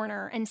in a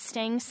corner and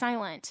staying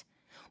silent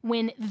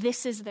when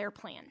this is their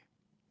plan.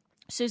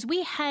 So as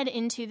we head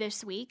into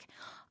this week,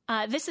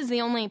 this is the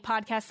only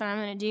podcast that I'm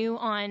going to do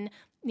on,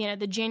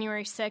 the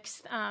January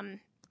 6th,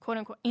 quote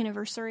unquote,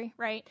 anniversary,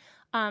 right?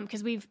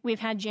 Because we've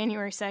had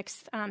January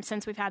 6th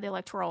since we've had the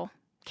Electoral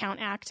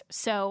Count Act.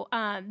 So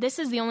this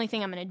is the only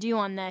thing I'm going to do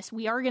on this.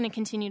 We are going to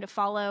continue to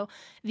follow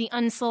the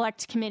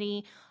Unselect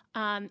Committee,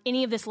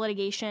 any of this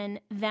litigation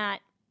that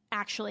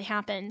actually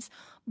happens.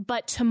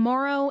 But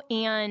tomorrow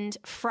and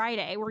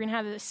Friday, we're going to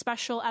have a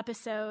special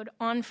episode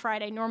on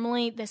Friday.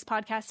 Normally, this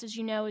podcast, as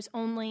you know, is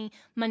only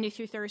Monday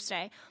through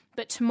Thursday.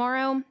 But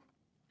tomorrow,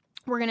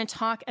 we're going to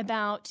talk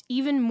about,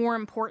 even more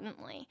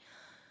importantly,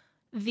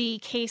 the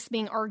case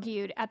being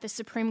argued at the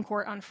Supreme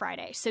Court on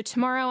Friday. So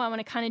tomorrow I want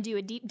to kind of do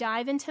a deep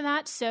dive into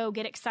that, so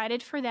get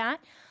excited for that.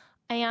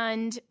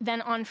 And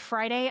then on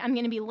Friday, I'm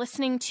going to be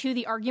listening to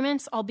the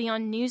arguments. I'll be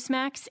on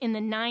Newsmax in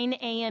the 9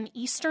 a.m.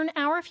 Eastern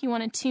hour if you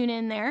want to tune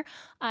in there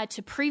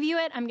to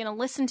preview it. I'm going to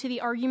listen to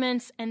the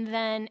arguments and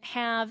then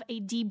have a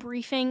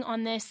debriefing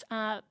on this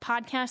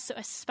podcast, so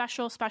a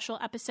special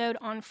episode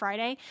on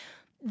Friday.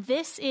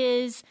 This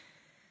is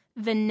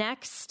the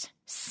next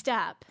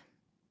step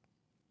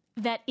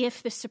that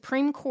if the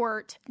Supreme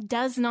Court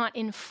does not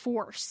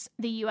enforce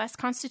the U.S.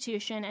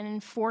 Constitution and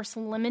enforce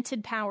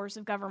limited powers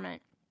of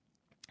government,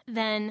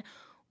 then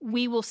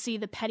we will see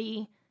the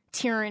petty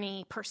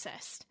tyranny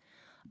persist.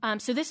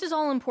 So this is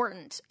all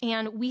important,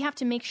 and we have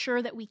to make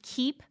sure that we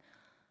keep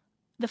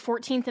the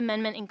 14th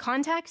Amendment in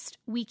context.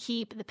 We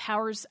keep the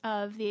powers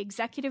of the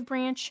executive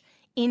branch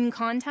in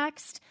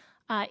context,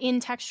 in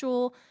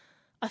textual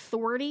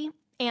authority.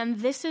 And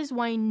this is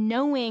why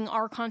knowing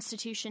our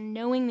Constitution,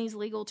 knowing these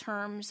legal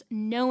terms,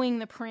 knowing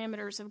the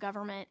parameters of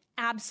government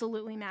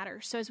absolutely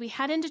matters. So as we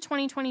head into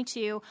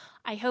 2022,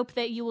 I hope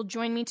that you will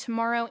join me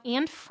tomorrow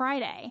and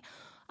Friday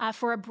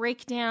for a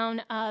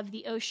breakdown of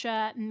the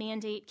OSHA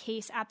mandate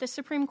case at the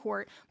Supreme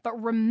Court.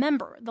 But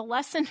remember, the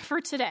lesson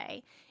for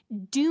today,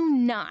 do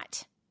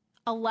not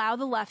allow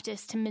the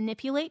leftists to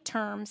manipulate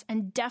terms,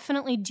 and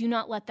definitely do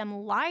not let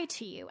them lie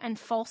to you and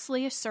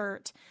falsely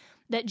assert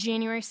that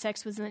January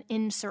 6th was an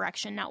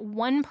insurrection. Not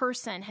one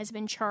person has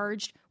been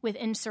charged with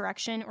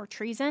insurrection or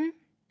treason.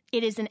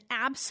 It is an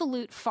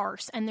absolute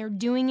farce, and they're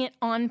doing it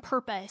on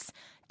purpose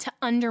to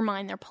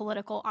undermine their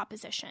political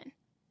opposition.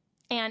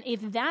 And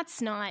if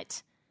that's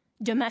not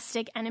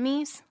domestic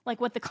enemies,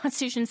 like what the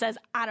Constitution says,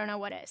 I don't know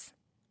what is.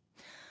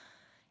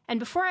 And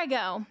before I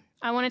go,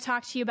 I want to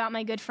talk to you about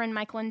my good friend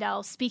Mike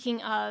Lindell.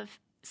 Speaking of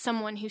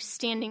someone who's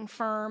standing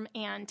firm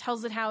and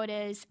tells it how it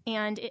is,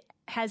 and it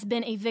has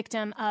been a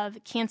victim of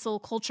cancel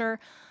culture.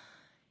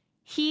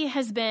 He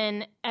has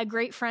been a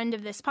great friend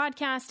of this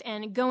podcast,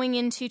 and going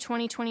into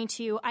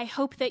 2022, I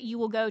hope that you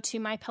will go to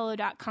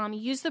mypillow.com,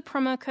 use the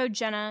promo code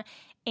Jenna,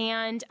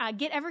 and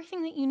get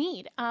everything that you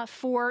need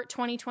for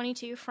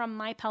 2022 from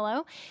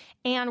MyPillow.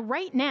 And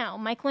right now,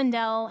 Mike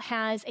Lindell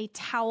has a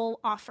towel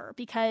offer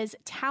because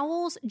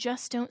towels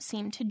just don't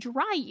seem to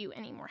dry you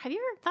anymore. Have you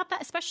ever thought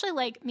that? Especially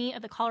like me,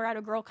 the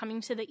Colorado girl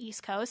coming to the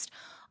East Coast.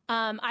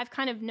 I've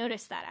kind of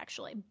noticed that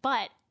actually.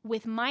 But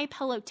with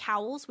MyPillow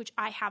towels, which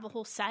I have a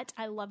whole set,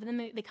 I love them.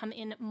 They come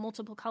in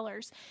multiple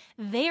colors.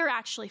 They are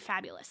actually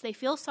fabulous. They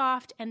feel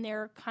soft and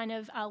they're kind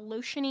of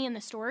lotiony in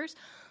the stores.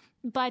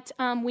 But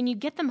when you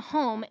get them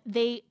home,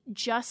 they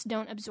just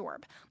don't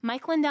absorb.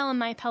 Mike Lindell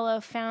and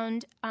MyPillow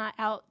found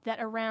out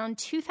that around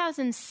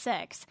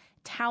 2006,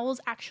 towels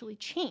actually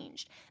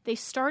changed. They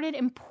started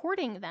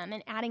importing them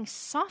and adding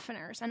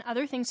softeners and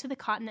other things to the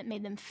cotton that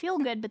made them feel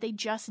good, but they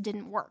just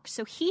didn't work.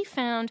 So he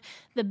found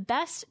the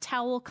best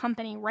towel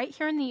company right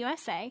here in the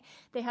USA.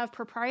 They have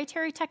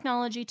proprietary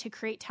technology to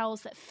create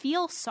towels that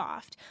feel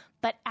soft,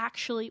 but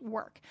actually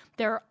work.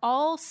 They're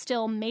all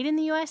still made in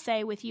the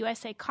USA with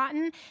USA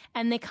cotton,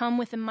 and they come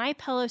with a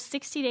MyPillow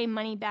 60-day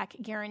money-back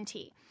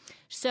guarantee.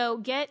 So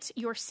get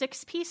your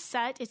 6-piece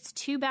set. It's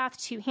 2 bath,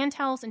 2 hand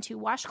towels, and 2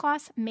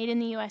 washcloths made in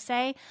the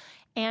USA.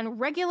 And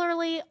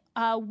regularly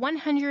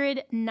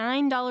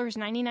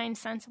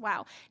 $109.99.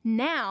 Wow.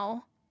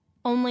 Now,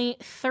 only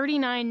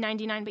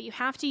 $39.99, but you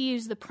have to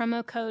use the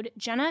promo code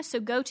Jenna.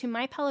 So go to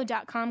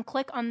MyPillow.com,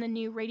 click on the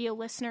new radio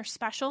listener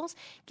specials,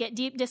 get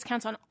deep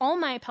discounts on all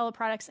MyPillow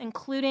products,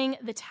 including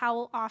the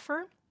towel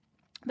offer.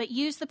 But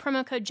use the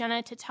promo code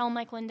Jenna to tell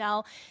Mike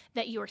Lindell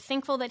that you are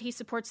thankful that he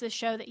supports this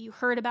show, that you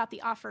heard about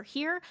the offer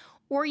here,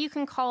 or you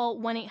can call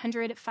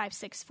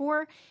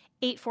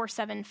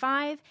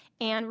 1-800-564-8475.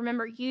 And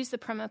remember, use the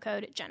promo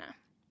code Jenna.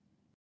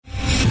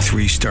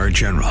 3-star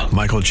General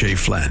Michael J.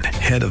 Flynn,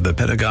 head of the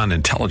Pentagon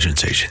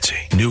Intelligence Agency,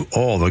 knew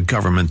all the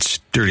government's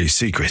dirty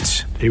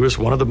secrets. He was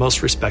one of the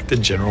most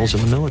respected generals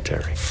in the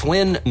military.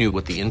 Flynn knew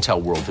what the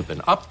intel world had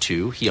been up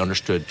to. He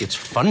understood its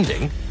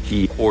funding.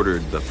 He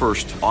ordered the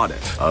first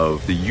audit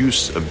of the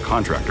use of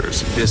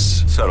contractors.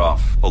 This set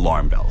off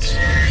alarm bells.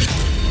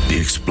 The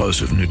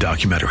explosive new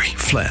documentary,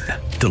 Flynn,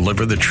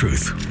 Deliver the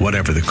Truth,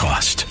 Whatever the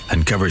Cost,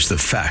 uncovers the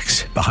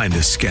facts behind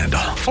this scandal.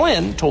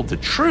 Flynn told the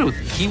truth.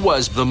 He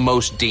was the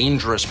most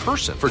dangerous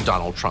person for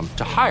Donald Trump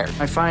to hire.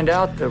 I find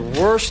out the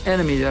worst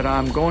enemy that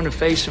I'm going to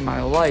face in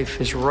my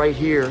life is right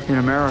here in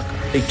America.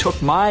 They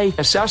took my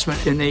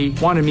assessment and they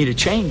wanted me to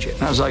change it.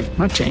 And I was like, I'm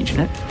not changing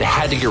it. They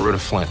had to get rid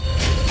of Flynn.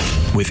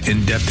 With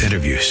in-depth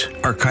interviews,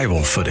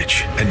 archival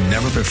footage, and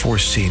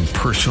never-before-seen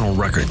personal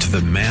records of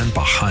the man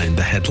behind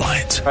the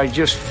headlines. I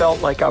just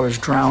felt like I was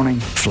drowning.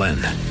 Flynn,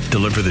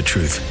 Deliver the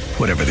Truth,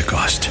 Whatever the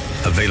Cost.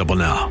 Available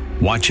now.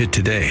 Watch it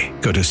today.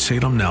 Go to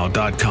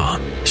salemnow.com.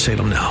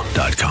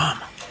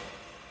 salemnow.com.